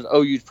was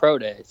OU's pro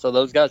day. So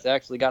those guys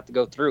actually got to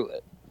go through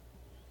it.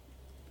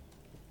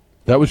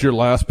 That was your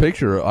last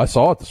picture. I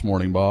saw it this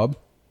morning, Bob.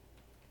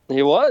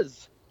 He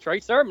was. Trey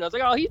Sermon. I was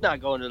like, oh, he's not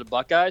going to the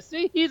Buckeyes.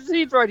 See, he's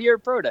right here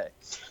at pro day.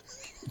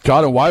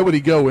 God, and why would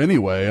he go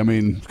anyway? I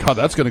mean, God,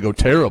 that's going to go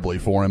terribly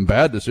for him.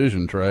 Bad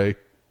decision, Trey.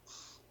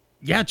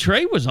 Yeah,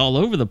 Trey was all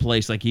over the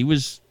place. Like, he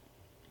was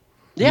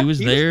there. He was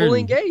fully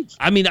engaged.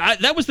 I mean,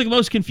 that was the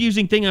most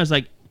confusing thing. I was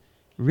like,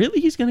 really?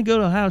 He's going to go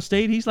to Ohio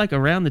State? He's like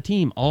around the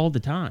team all the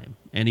time.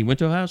 And he went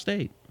to Ohio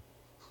State.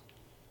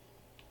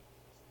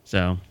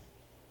 So,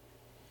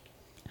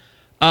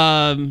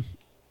 all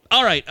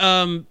right.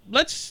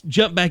 Let's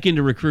jump back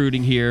into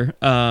recruiting here.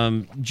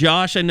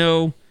 Josh, I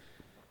know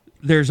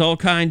there's all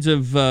kinds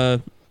of,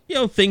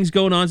 things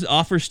going on.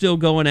 Offers still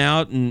going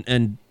out,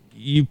 and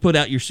you put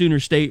out your Sooner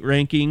State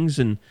rankings,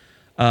 and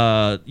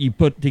you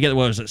put together,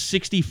 what was it,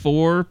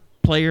 64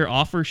 player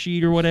offer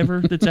sheet or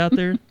whatever that's out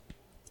there?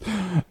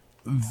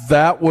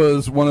 That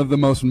was one of the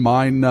most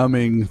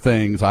mind-numbing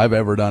things I've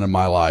ever done in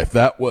my life.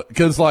 That was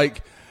because,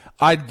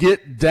 I'd get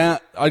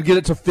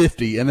it to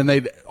 50, and then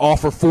they'd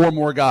offer 4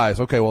 more guys.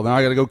 Okay, well, now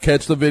I got to go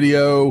catch the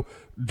video,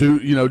 do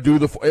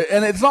the,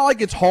 and it's not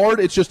like it's hard.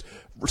 It's just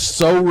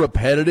so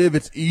repetitive.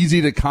 It's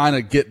easy to kind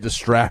of get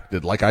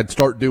distracted. Like, I'd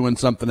start doing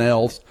something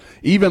else,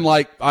 even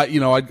I'd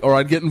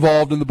get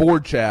involved in the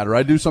board chat, or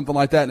I'd do something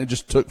like that, and it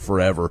just took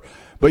forever.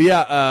 But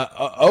yeah,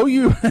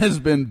 OU has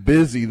been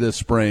busy this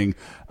spring.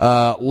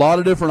 A lot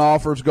of different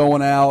offers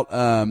going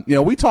out.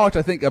 We talked,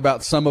 I think,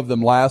 about some of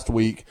them last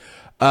week.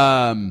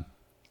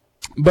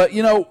 But,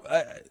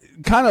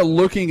 kind of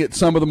looking at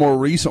some of the more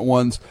recent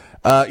ones,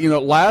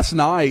 last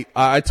night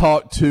I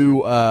talked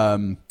to,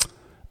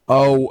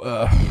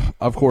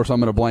 of course I'm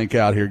going to blank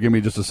out here. Give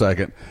me just a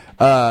second.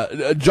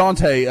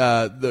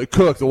 Jonte, the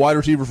Cook, the wide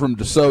receiver from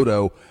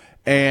DeSoto,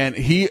 and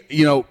he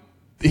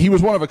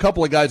was one of a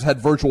couple of guys that had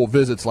virtual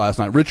visits last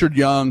night. Richard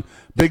Young,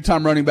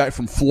 big-time running back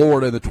from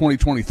Florida in the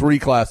 2023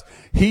 class,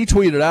 he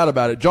tweeted out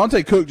about it.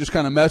 Jonte Cook just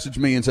kind of messaged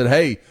me and said,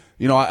 hey,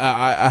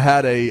 I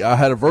had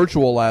a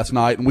virtual last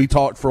night, and we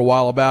talked for a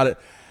while about it.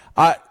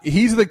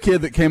 He's the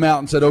kid that came out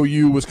and said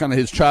OU was kind of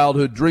his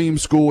childhood dream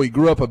school. He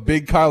grew up a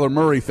big Kyler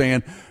Murray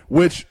fan,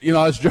 which, I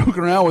was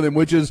joking around with him,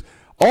 which is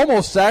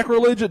almost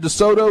sacrilege at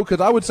DeSoto, because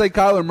I would say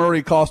Kyler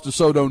Murray cost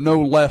DeSoto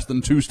no less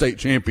than 2 state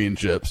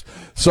championships.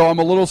 So I'm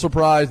a little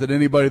surprised that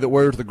anybody that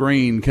wears the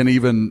green can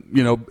even,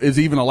 is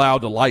even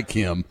allowed to like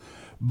him.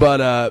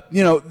 But,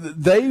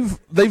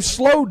 they've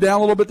slowed down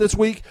a little bit this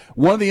week.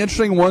 One of the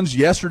interesting ones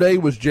yesterday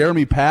was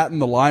Jeremy Patton,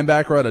 the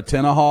linebacker out of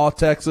Tenaha,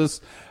 Texas.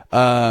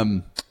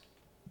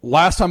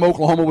 Last time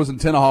Oklahoma was in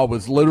Tenaha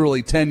was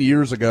literally 10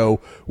 years ago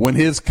when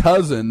his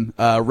cousin,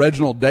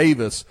 Reginald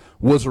Davis,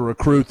 was a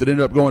recruit that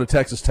ended up going to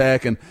Texas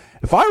Tech. And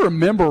if I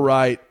remember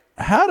right,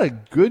 had a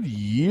good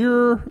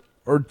year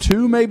or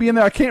 2 maybe in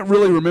there. I can't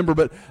really remember,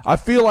 but I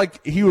feel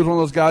like he was one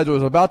of those guys that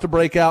was about to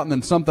break out and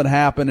then something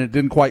happened and it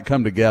didn't quite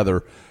come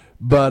together.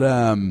 But,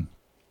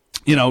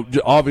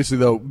 obviously,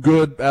 though,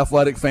 good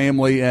athletic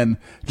family and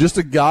just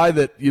a guy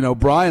that,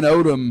 Brian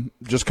Odom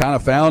just kind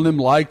of found him,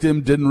 liked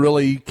him, didn't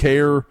really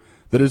care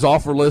that his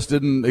offer list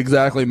didn't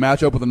exactly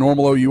match up with a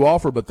normal OU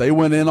offer, but they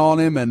went in on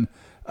him and,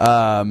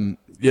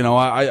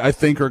 I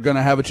think are going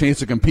to have a chance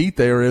to compete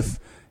there if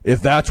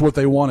that's what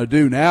they want to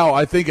do. Now,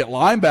 I think at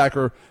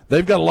linebacker,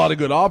 they've got a lot of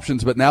good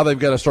options, but now they've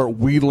got to start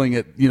whittling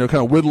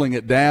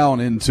it down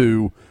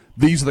into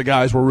these are the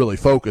guys we're really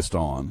focused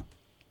on.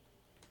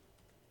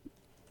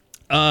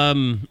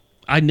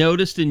 I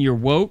noticed in your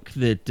woke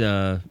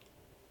that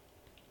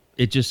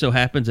It just so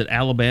happens that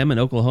Alabama and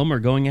Oklahoma are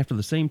going after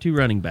the same two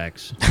running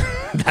backs.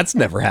 That's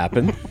never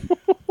happened.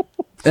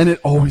 And it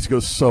always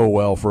goes so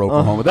well for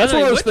Oklahoma. That's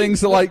one of those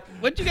things that, like...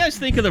 What did you guys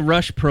think of the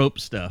Rush Prope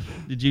stuff?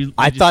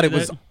 I thought it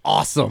was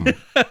awesome.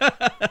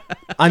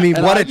 I mean,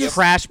 what a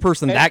trash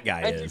person that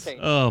guy is.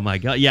 Oh, my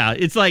God. Yeah,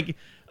 it's like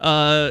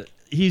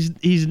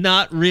he's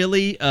not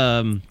really,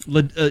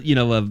 what do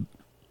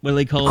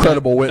they call it?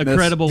 Credible witness. A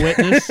credible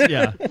witness,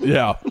 yeah.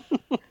 Yeah.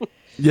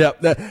 Yeah,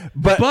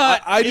 but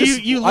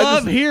you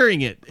love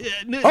hearing it,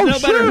 no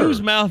matter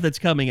whose mouth it's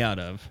coming out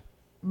of.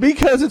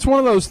 Because it's one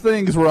of those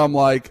things where I'm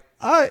like,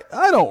 I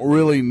don't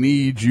really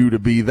need you to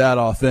be that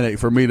authentic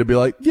for me to be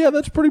like, yeah,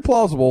 that's pretty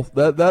plausible.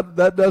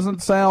 That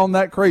doesn't sound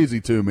that crazy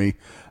to me.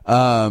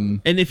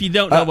 And if you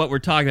don't know what we're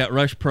talking about,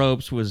 Rush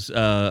Probst was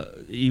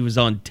he was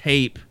on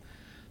tape.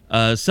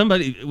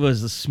 Somebody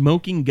was a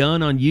Smoking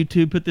Gun on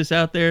YouTube put this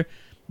out there,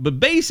 but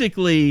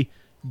basically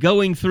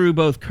going through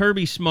both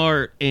Kirby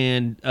Smart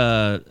and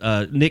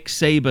Nick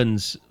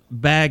Saban's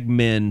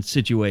bagmen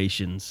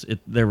situations at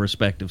their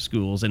respective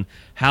schools and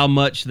how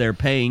much they're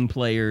paying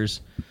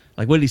players.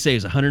 Like, what did he say?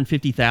 Is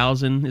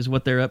 $150,000 is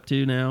what they're up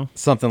to now?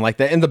 Something like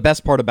that. And the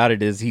best part about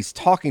it is he's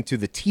talking to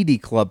the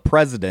TD Club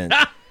president,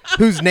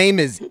 whose name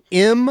is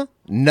M.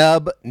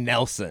 Nub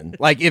Nelson.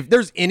 Like, if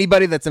there's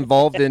anybody that's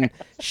involved in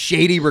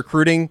shady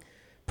recruiting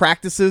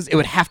practices, it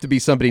would have to be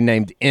somebody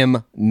named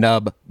M.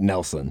 Nub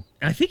Nelson.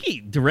 I think he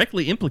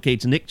directly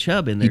implicates Nick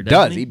Chubb in there. He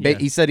does.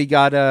 He said he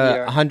got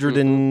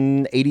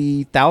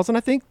 $180,000, I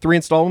think, 3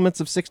 installments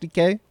of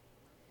 $60K.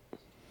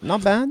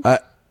 Not bad.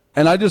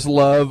 And I just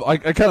love, I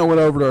kind of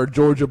went over to our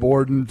Georgia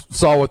board and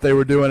saw what they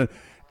were doing.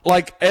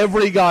 Like,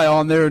 every guy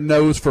on there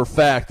knows for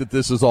fact that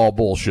this is all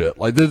bullshit.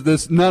 Like,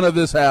 this none of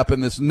this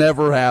happened. This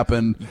never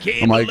happened. You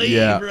can't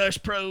believe Rush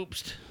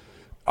Probst.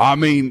 I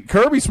mean,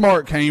 Kirby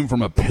Smart came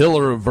from a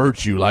pillar of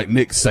virtue like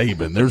Nick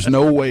Saban. There's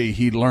no way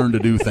he'd learn to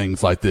do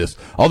things like this.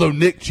 Although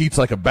Nick cheats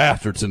like a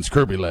bastard since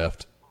Kirby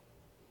left.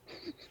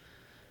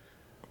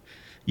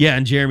 Yeah,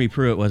 and Jeremy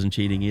Pruitt wasn't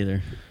cheating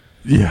either.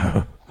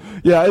 Yeah.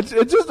 Yeah, it's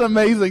just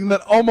amazing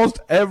that almost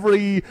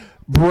every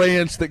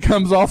branch that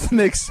comes off the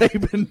Nick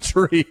Saban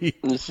tree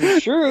this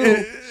is true.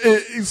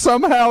 It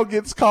somehow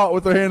gets caught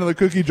with their hand in the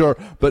cookie jar.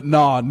 But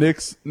nah,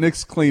 Nick's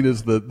clean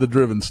as the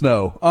driven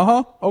snow.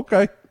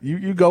 Okay,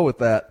 you go with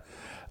that.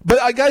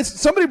 But guys,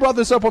 somebody brought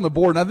this up on the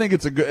board, and I think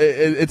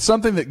it's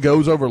something that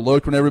goes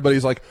overlooked when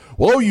everybody's like,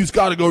 "Well, OU's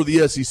got to go to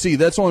the SEC.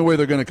 That's the only way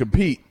they're going to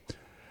compete."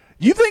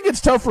 You think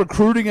it's tough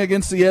recruiting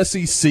against the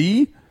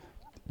SEC?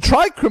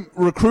 Try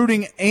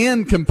recruiting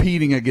and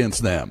competing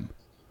against them.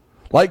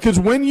 Like, because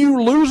when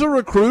you lose a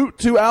recruit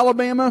to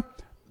Alabama,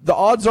 the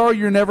odds are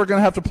you're never going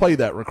to have to play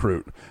that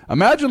recruit.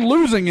 Imagine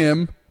losing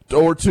him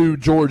or to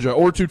Georgia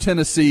or to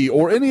Tennessee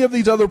or any of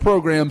these other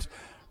programs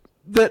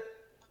that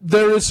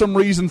there is some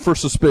reason for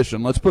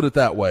suspicion. Let's put it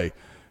that way.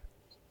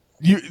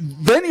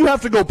 Then you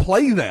have to go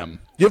play them.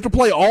 You have to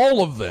play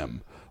all of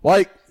them.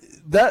 Like,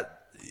 that.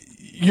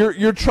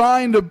 You're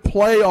trying to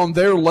play on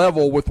their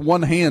level with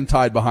one hand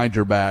tied behind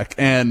your back,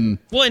 and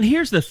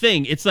here's the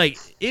thing: it's like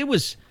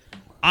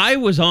I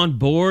was on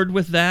board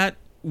with that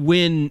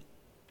when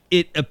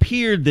it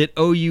appeared that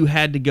OU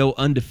had to go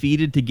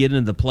undefeated to get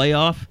into the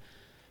playoff.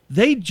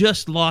 They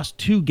just lost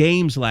 2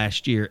 games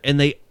last year, and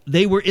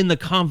they were in the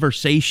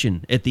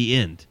conversation at the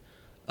end.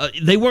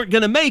 They weren't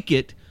going to make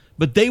it,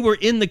 but they were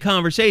in the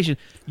conversation.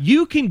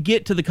 You can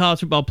get to the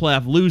college football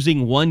playoff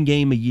losing 1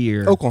 game a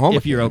year, Oklahoma,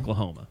 if you're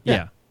Oklahoma.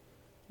 Yeah.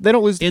 They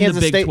don't lose to Kansas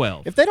the Big State.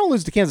 12. If they don't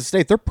lose to Kansas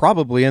State, they're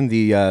probably in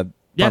the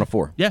Final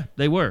Four. Yeah,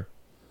 they were.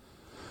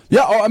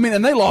 Yeah, I mean,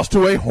 and they lost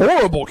to a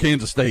horrible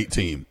Kansas State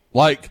team.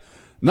 Like,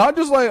 not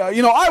just like,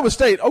 Iowa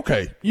State,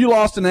 okay, you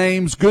lost to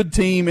Ames, good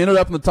team, ended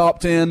up in the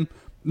top 10.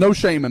 No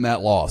shame in that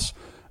loss.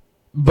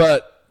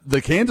 But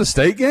the Kansas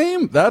State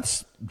game,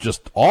 that's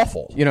just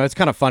awful. It's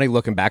kind of funny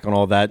looking back on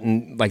all that,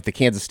 and like the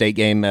Kansas State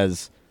game,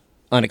 as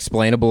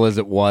unexplainable as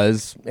it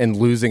was, and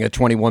losing a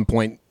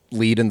 21-point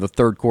lead in the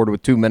third quarter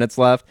with 2 minutes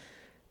left.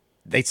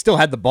 They still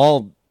had the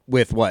ball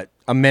with,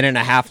 a minute and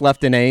a half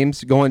left in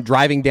Ames,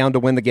 driving down to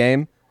win the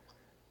game.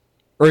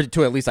 Or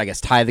to at least, I guess,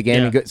 tie the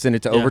game and send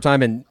it to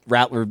overtime, and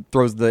Rattler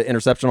throws the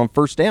interception on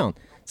first down.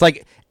 It's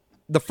like,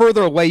 the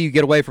further away you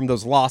get away from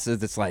those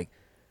losses, it's like,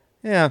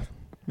 yeah,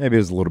 maybe it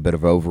was a little bit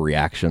of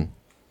overreaction.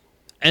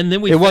 And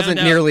then it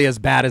wasn't nearly as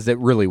bad as it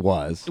really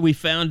was. We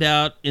found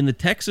out in the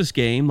Texas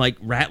game, like,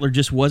 Rattler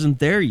just wasn't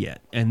there yet.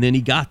 And then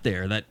he got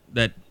there.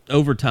 That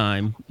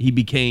overtime, he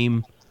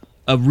became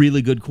a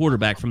really good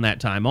quarterback from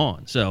that time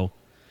on. So,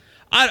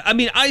 I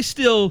mean, I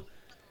still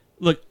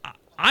look.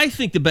 I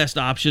think the best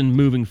option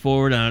moving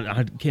forward.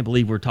 I can't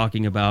believe we're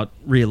talking about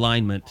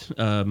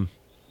realignment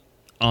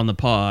on the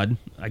pod.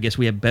 I guess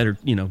we have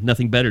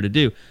nothing better to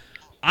do.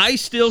 I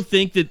still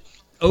think that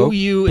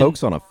OU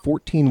Pokes on a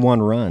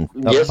 14-1 run.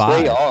 Yes,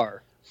 5. They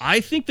are. I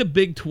think the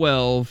Big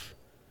 12,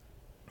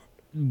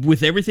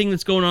 with everything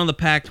that's going on in the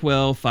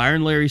Pac-12,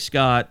 firing Larry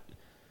Scott,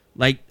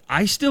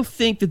 I still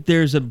think that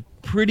there's a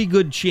pretty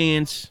good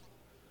chance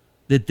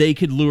that they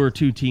could lure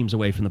 2 teams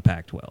away from the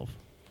Pac-12.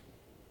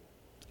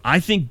 I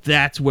think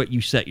that's what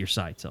you set your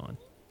sights on.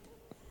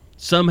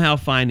 Somehow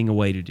finding a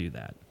way to do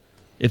that.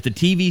 If the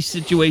TV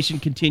situation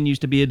continues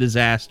to be a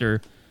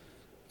disaster,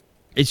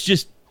 I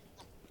just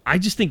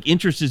think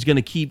interest is going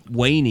to keep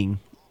waning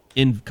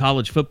in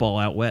college football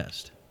out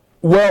west.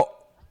 Well,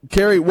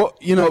 Kerry,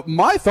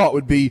 my thought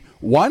would be,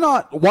 why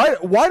not?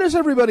 Why does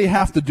everybody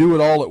have to do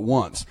it all at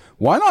once?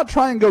 Why not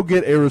try and go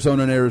get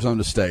Arizona and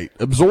Arizona State,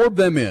 absorb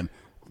them in?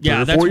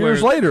 Yeah, 3 or 4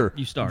 years later,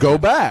 you start. Go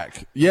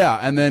back. Yeah,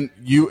 and then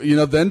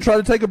then try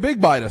to take a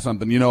big bite of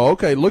something.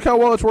 Okay, look how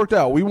well it's worked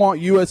out. We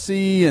want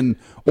USC and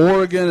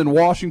Oregon and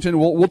Washington.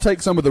 We'll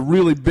take some of the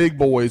really big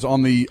boys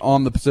on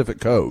the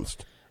Pacific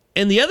Coast.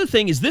 And the other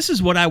thing is, this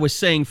is what I was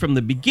saying from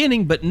the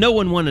beginning, but no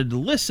one wanted to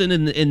listen.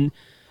 And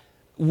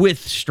with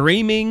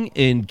streaming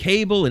and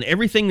cable and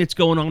everything that's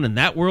going on in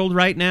that world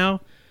right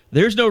now,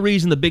 there's no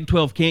reason the Big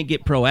 12 can't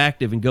get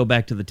proactive and go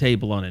back to the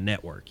table on a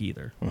network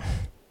either.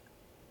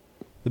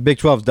 The Big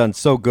 12's done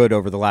so good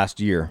over the last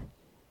year.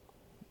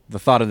 The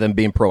thought of them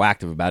being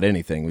proactive about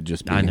anything would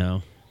just be... I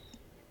know.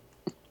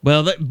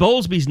 Well,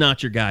 Bowlesby's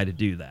not your guy to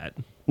do that.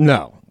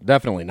 No,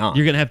 definitely not.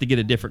 You're going to have to get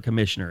a different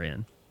commissioner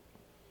in.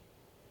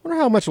 I wonder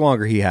how much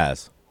longer he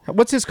has.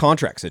 What's his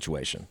contract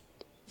situation?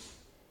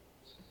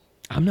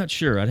 I'm not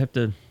sure. I'd have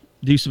to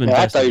do some I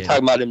investigating. thought you were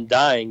talking about him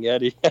dying,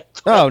 Eddie.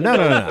 Oh,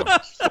 no.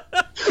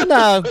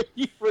 No.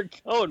 You were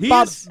going.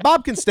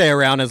 Bob can stay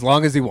around as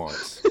long as he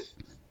wants.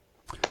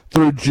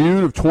 Through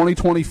June of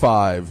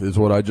 2025 is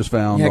what I just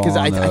found. Yeah, because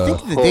I think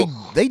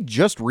that they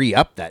just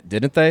re-upped that,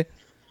 didn't they?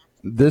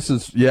 This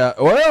is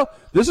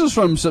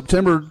from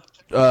September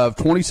of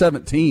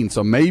 2017,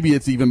 so maybe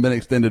it's even been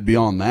extended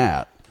beyond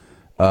that.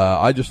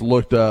 I just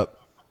looked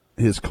up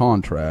his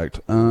contract.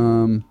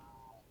 I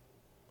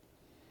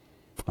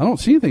don't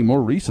see anything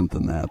more recent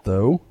than that,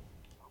 though.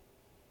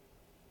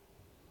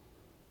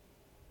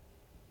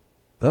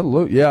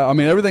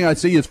 Everything I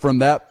see is from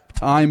that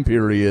time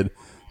period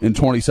in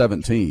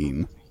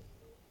 2017.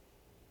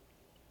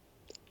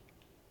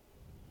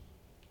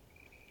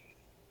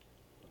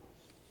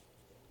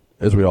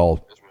 As we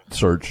all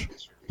search.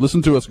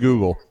 Listen to us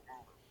Google.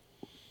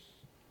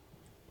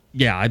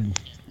 Yeah,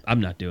 I'm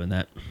not doing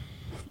that.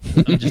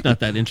 I'm just not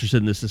that interested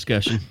in this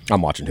discussion.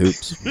 I'm watching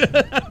hoops.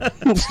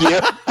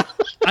 Yeah.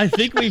 I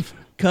think we've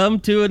come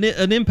to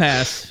an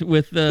impasse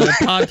with the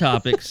pod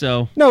topic.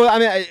 So no, I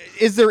mean,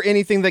 is there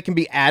anything that can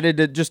be added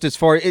to just as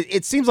far?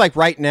 It seems like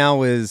right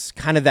now is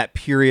kind of that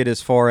period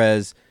as far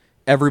as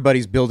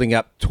everybody's building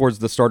up towards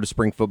the start of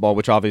spring football,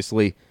 which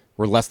obviously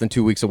we're less than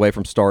 2 weeks away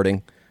from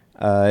starting.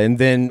 And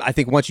then I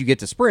think once you get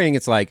to spring,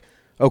 it's like,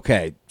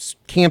 okay,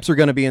 camps are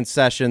going to be in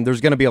session.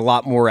 There's going to be a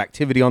lot more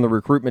activity on the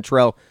recruitment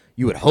trail.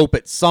 You would hope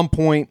at some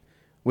point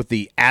with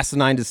the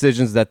asinine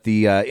decisions that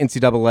the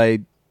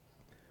NCAA,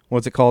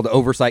 what's it called,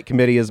 oversight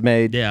committee has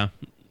made. Yeah.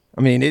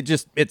 I mean,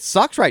 it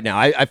sucks right now.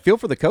 I feel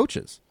for the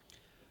coaches.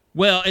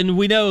 Well, and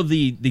we know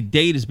the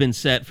date has been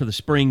set for the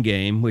spring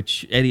game,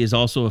 which Eddie is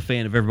also a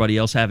fan of everybody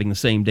else having the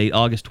same date,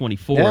 August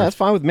 24th. Yeah, that's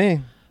fine with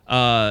me.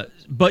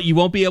 But you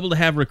won't be able to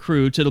have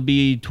recruits. It'll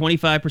be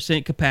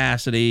 25%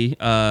 capacity.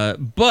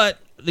 But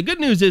the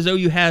good news is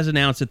OU has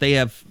announced that they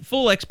have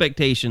full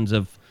expectations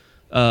of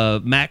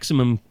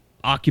maximum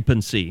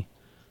occupancy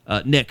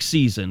next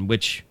season,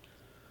 which,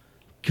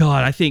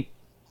 God, I think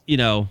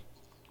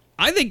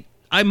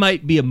I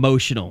might be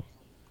emotional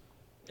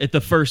at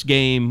the first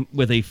game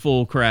with a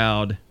full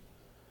crowd.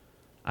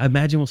 I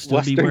imagine we'll still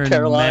Western be wearing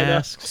Carolina.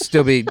 masks.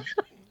 Still be...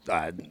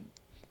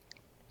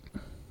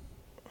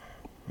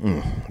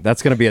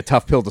 that's going to be a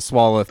tough pill to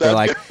swallow if they're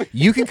like,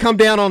 you can come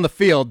down on the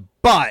field,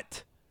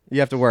 but you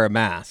have to wear a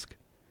mask.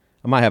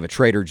 I might have a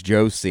Trader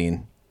Joe's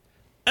scene.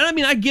 And I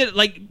mean, I get it.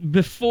 Like,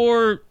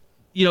 before,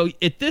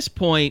 at this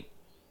point,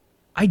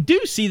 I do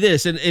see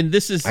this, and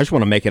this is... I just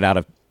want to make it out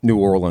of New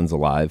Orleans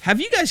alive.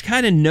 Have you guys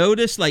kind of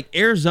noticed, like,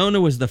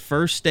 Arizona was the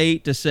first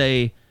state to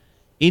say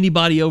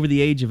anybody over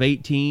the age of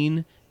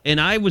 18? And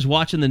I was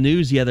watching the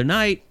news the other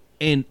night,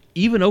 and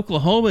even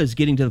Oklahoma is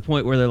getting to the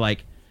point where they're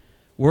like,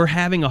 we're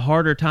having a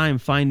harder time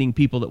finding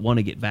people that want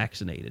to get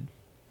vaccinated.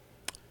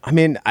 I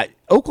mean,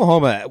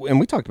 Oklahoma, and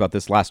we talked about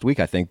this last week,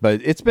 I think,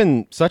 but it's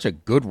been such a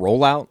good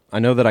rollout. I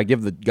know that I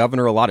give the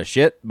governor a lot of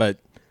shit, but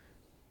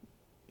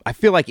I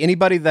feel like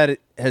anybody that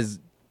has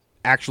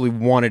actually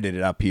wanted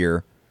it up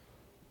here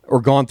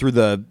or gone through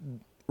the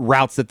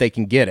routes that they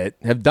can get it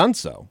have done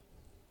so.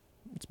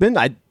 It's been,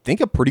 I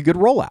think, a pretty good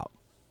rollout.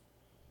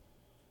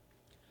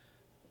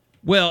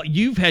 Well,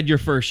 you've had your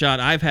first shot.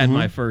 I've had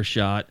my first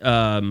shot.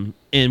 And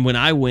when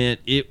I went,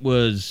 it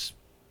was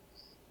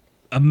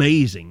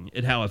amazing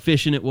at how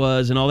efficient it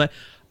was and all that.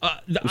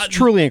 It was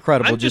truly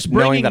incredible just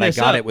knowing that I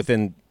got it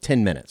within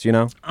 10 minutes,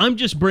 I'm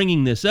just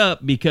bringing this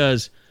up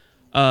because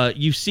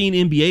you've seen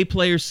NBA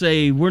players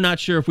say, we're not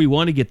sure if we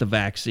want to get the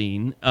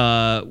vaccine,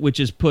 which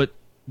has put,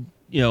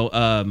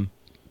 Adam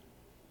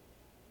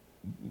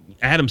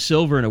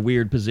Silver in a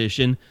weird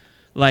position.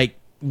 Like,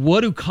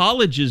 what do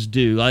colleges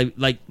do?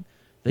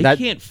 They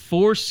can't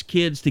force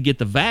kids to get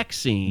the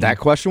vaccine. That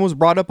question was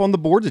brought up on the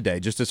board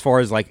today, just as far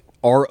as, like,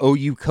 are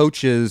OU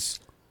coaches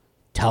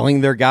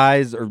telling their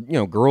guys or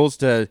girls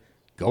to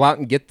go out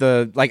and get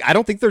the I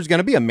don't think there's going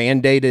to be a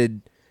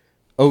mandated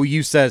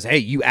OU says, hey,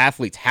 you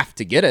athletes have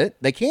to get it.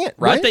 They can't,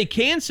 right? What they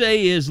can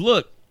say is,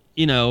 look,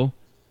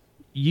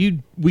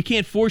 we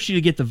can't force you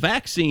to get the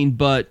vaccine,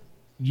 but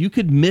you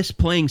could miss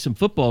playing some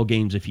football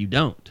games if you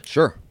don't.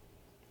 Sure.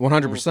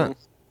 100%.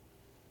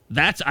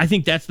 I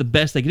think that's the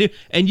best they can do.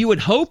 And you would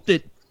hope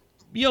that,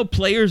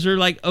 players are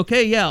like,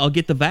 okay, yeah, I'll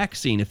get the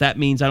vaccine if that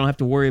means I don't have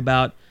to worry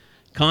about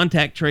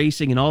contact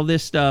tracing and all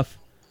this stuff,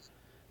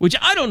 which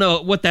I don't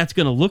know what that's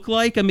going to look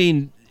like. I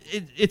mean,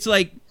 it's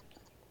like,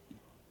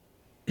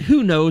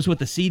 who knows what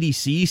the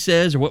CDC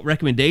says or what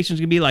recommendations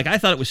are going to be. Like, I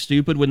thought it was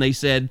stupid when they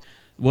said,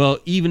 well,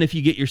 even if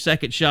you get your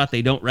second shot,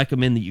 they don't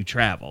recommend that you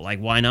travel. Like,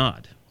 why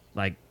not?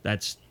 Like,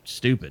 that's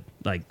stupid.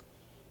 Like,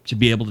 should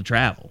be able to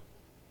travel.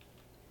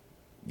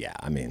 Yeah,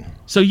 I mean.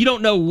 So you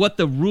don't know what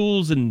the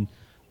rules and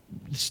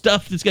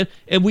stuff that's going to...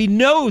 And we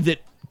know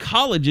that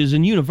colleges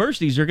and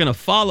universities are going to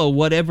follow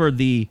whatever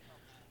the,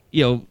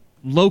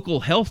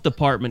 local health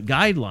department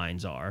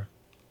guidelines are.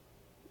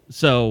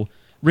 So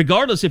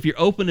regardless if you're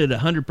open at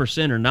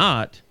 100% or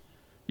not,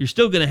 you're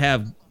still going to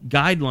have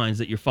guidelines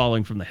that you're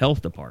following from the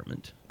health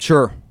department.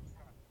 Sure.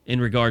 In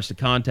regards to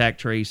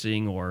contact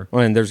tracing or...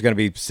 Well, and there's going to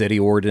be city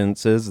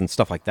ordinances and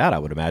stuff like that, I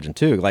would imagine,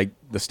 too. Like,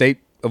 the state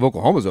of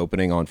Oklahoma's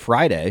opening on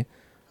Friday,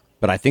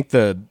 but I think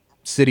the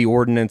city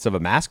ordinance of a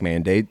mask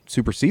mandate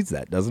supersedes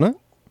that, doesn't it?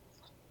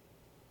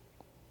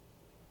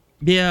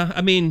 Yeah,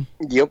 I mean...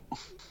 Yep.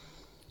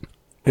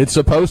 It's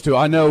supposed to.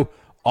 I know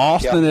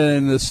Austin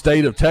and the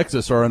state of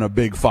Texas are in a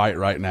big fight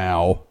right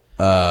now.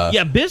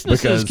 Yeah,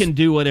 businesses can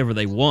do whatever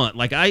they want.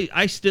 Like,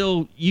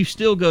 you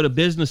still go to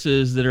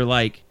businesses that are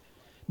like...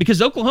 Because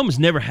Oklahoma's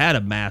never had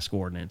a mask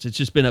ordinance. It's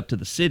just been up to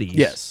the cities.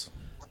 Yes.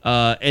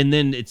 And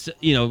then it's,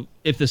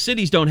 if the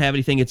cities don't have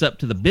anything, it's up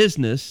to the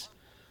business.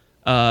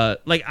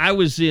 Like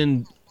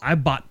I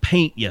bought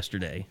paint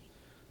yesterday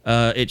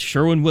at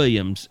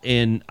Sherwin-Williams,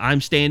 and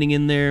I'm standing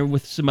in there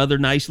with some other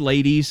nice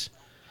ladies,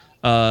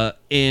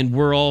 and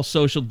we're all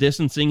social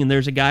distancing, and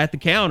there's a guy at the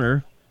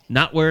counter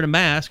not wearing a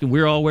mask, and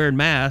we're all wearing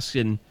masks,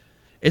 and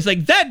it's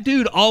like that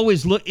dude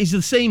always he's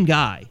the same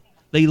guy.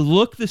 They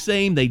look the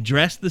same. They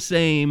dress the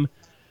same.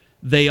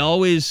 They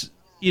always,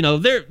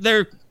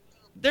 they're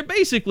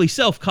basically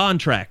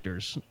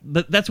self-contractors.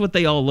 That's what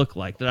they all look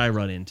like that I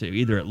run into,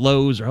 either at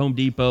Lowe's or Home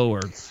Depot or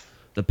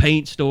the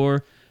paint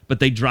store. But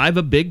they drive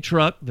a big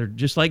truck. They're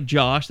just like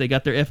Josh. They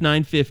got their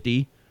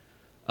F-950,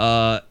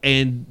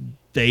 and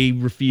they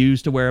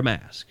refuse to wear a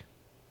mask.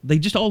 They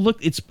just all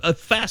look, it's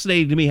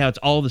fascinating to me how it's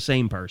all the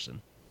same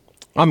person.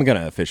 I'm going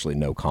to officially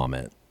no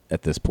comment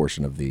at this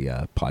portion of the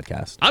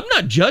podcast. I'm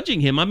not judging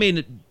him. I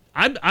mean...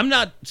 I'm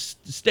not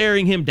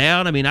staring him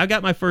down. I mean, I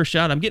got my first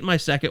shot. I'm getting my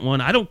second one.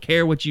 I don't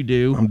care what you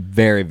do. I'm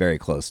very, very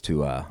close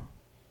to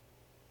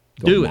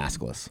going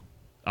maskless.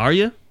 Are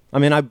you? I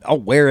mean, I'll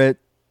wear it.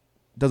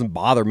 It doesn't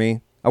bother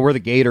me. I wear the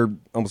gaiter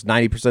almost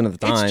 90% of the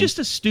time. It's just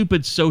a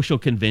stupid social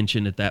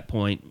convention at that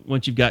point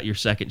once you've got your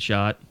second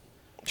shot.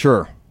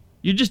 Sure.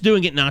 You're just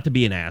doing it not to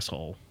be an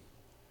asshole.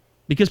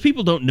 Because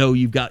people don't know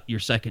you've got your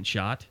second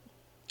shot.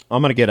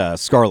 I'm going to get a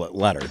scarlet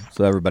letter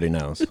so everybody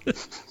knows.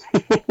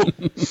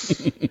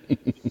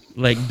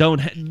 Like,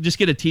 just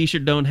get a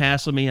T-shirt. Don't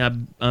hassle me.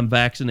 I'm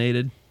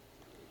vaccinated.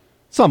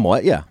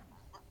 Somewhat, yeah.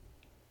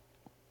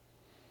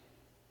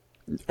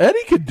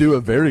 Eddie could do a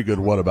very good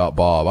What About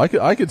Bob.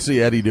 I could see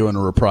Eddie doing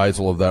a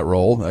reprisal of that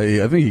role.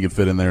 I think he could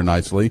fit in there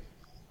nicely.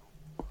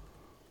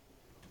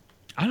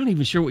 I'm not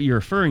even sure what you're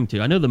referring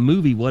to. I know the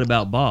movie What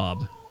About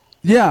Bob.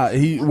 Yeah,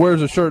 he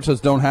wears a shirt that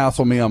says "Don't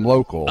hassle me, I'm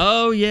local."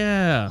 Oh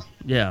yeah,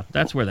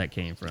 that's where that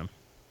came from.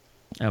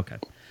 Okay.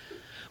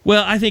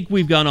 Well, I think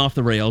we've gone off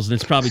the rails, and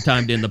it's probably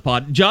time to end the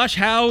pod. Josh,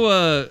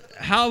 how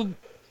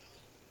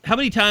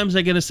many times am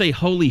I going to say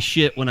 "holy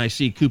shit" when I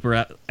see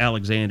Cooper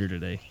Alexander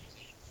today?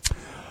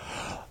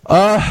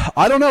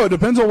 I don't know. It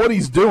depends on what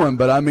he's doing,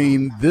 but I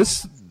mean,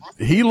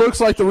 he looks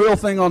like the real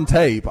thing on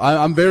tape.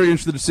 I'm very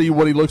interested to see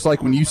what he looks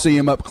like when you see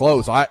him up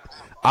close. I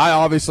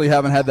obviously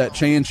haven't had that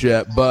chance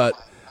yet, but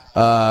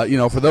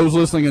for those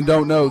listening and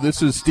don't know,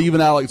 this is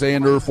Steven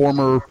Alexander,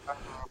 former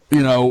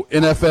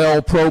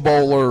NFL Pro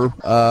Bowler,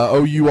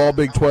 OU All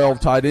Big 12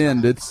 tight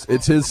end.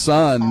 It's his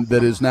son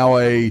that is now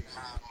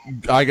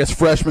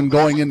freshman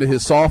going into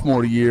his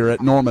sophomore year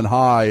at Norman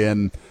High,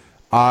 and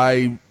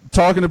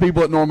talking to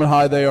people at Norman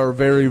High, they are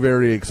very,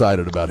 very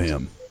excited about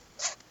him.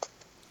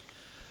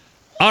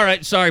 All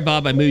right, sorry,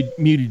 Bob, I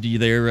muted you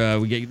there.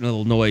 We get a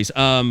little noise.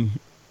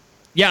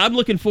 Yeah, I'm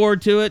looking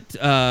forward to it.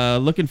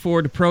 Looking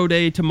forward to Pro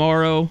Day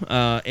tomorrow,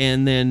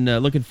 and then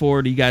looking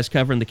forward to you guys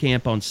covering the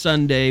camp on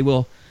Sunday.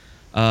 We'll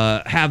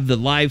have the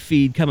live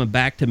feed coming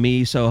back to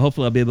me, so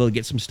hopefully I'll be able to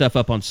get some stuff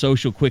up on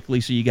social quickly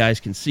so you guys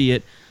can see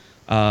it.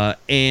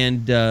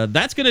 And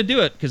that's going to do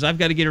it, because I've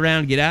got to get around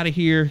and get out of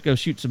here, go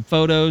shoot some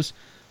photos.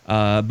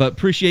 But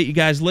appreciate you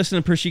guys listening.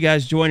 Appreciate you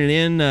guys joining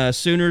in.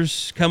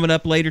 Sooners coming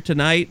up later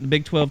tonight, the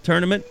Big 12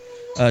 tournament,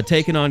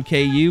 taking on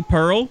KU.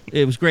 Pearl,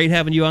 it was great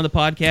having you on the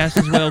podcast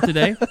as well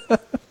today.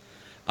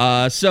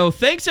 So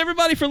thanks,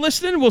 everybody, for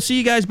listening. We'll see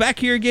you guys back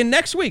here again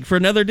next week for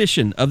another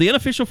edition of the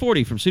Unofficial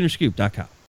 40 from Soonerscoop.com.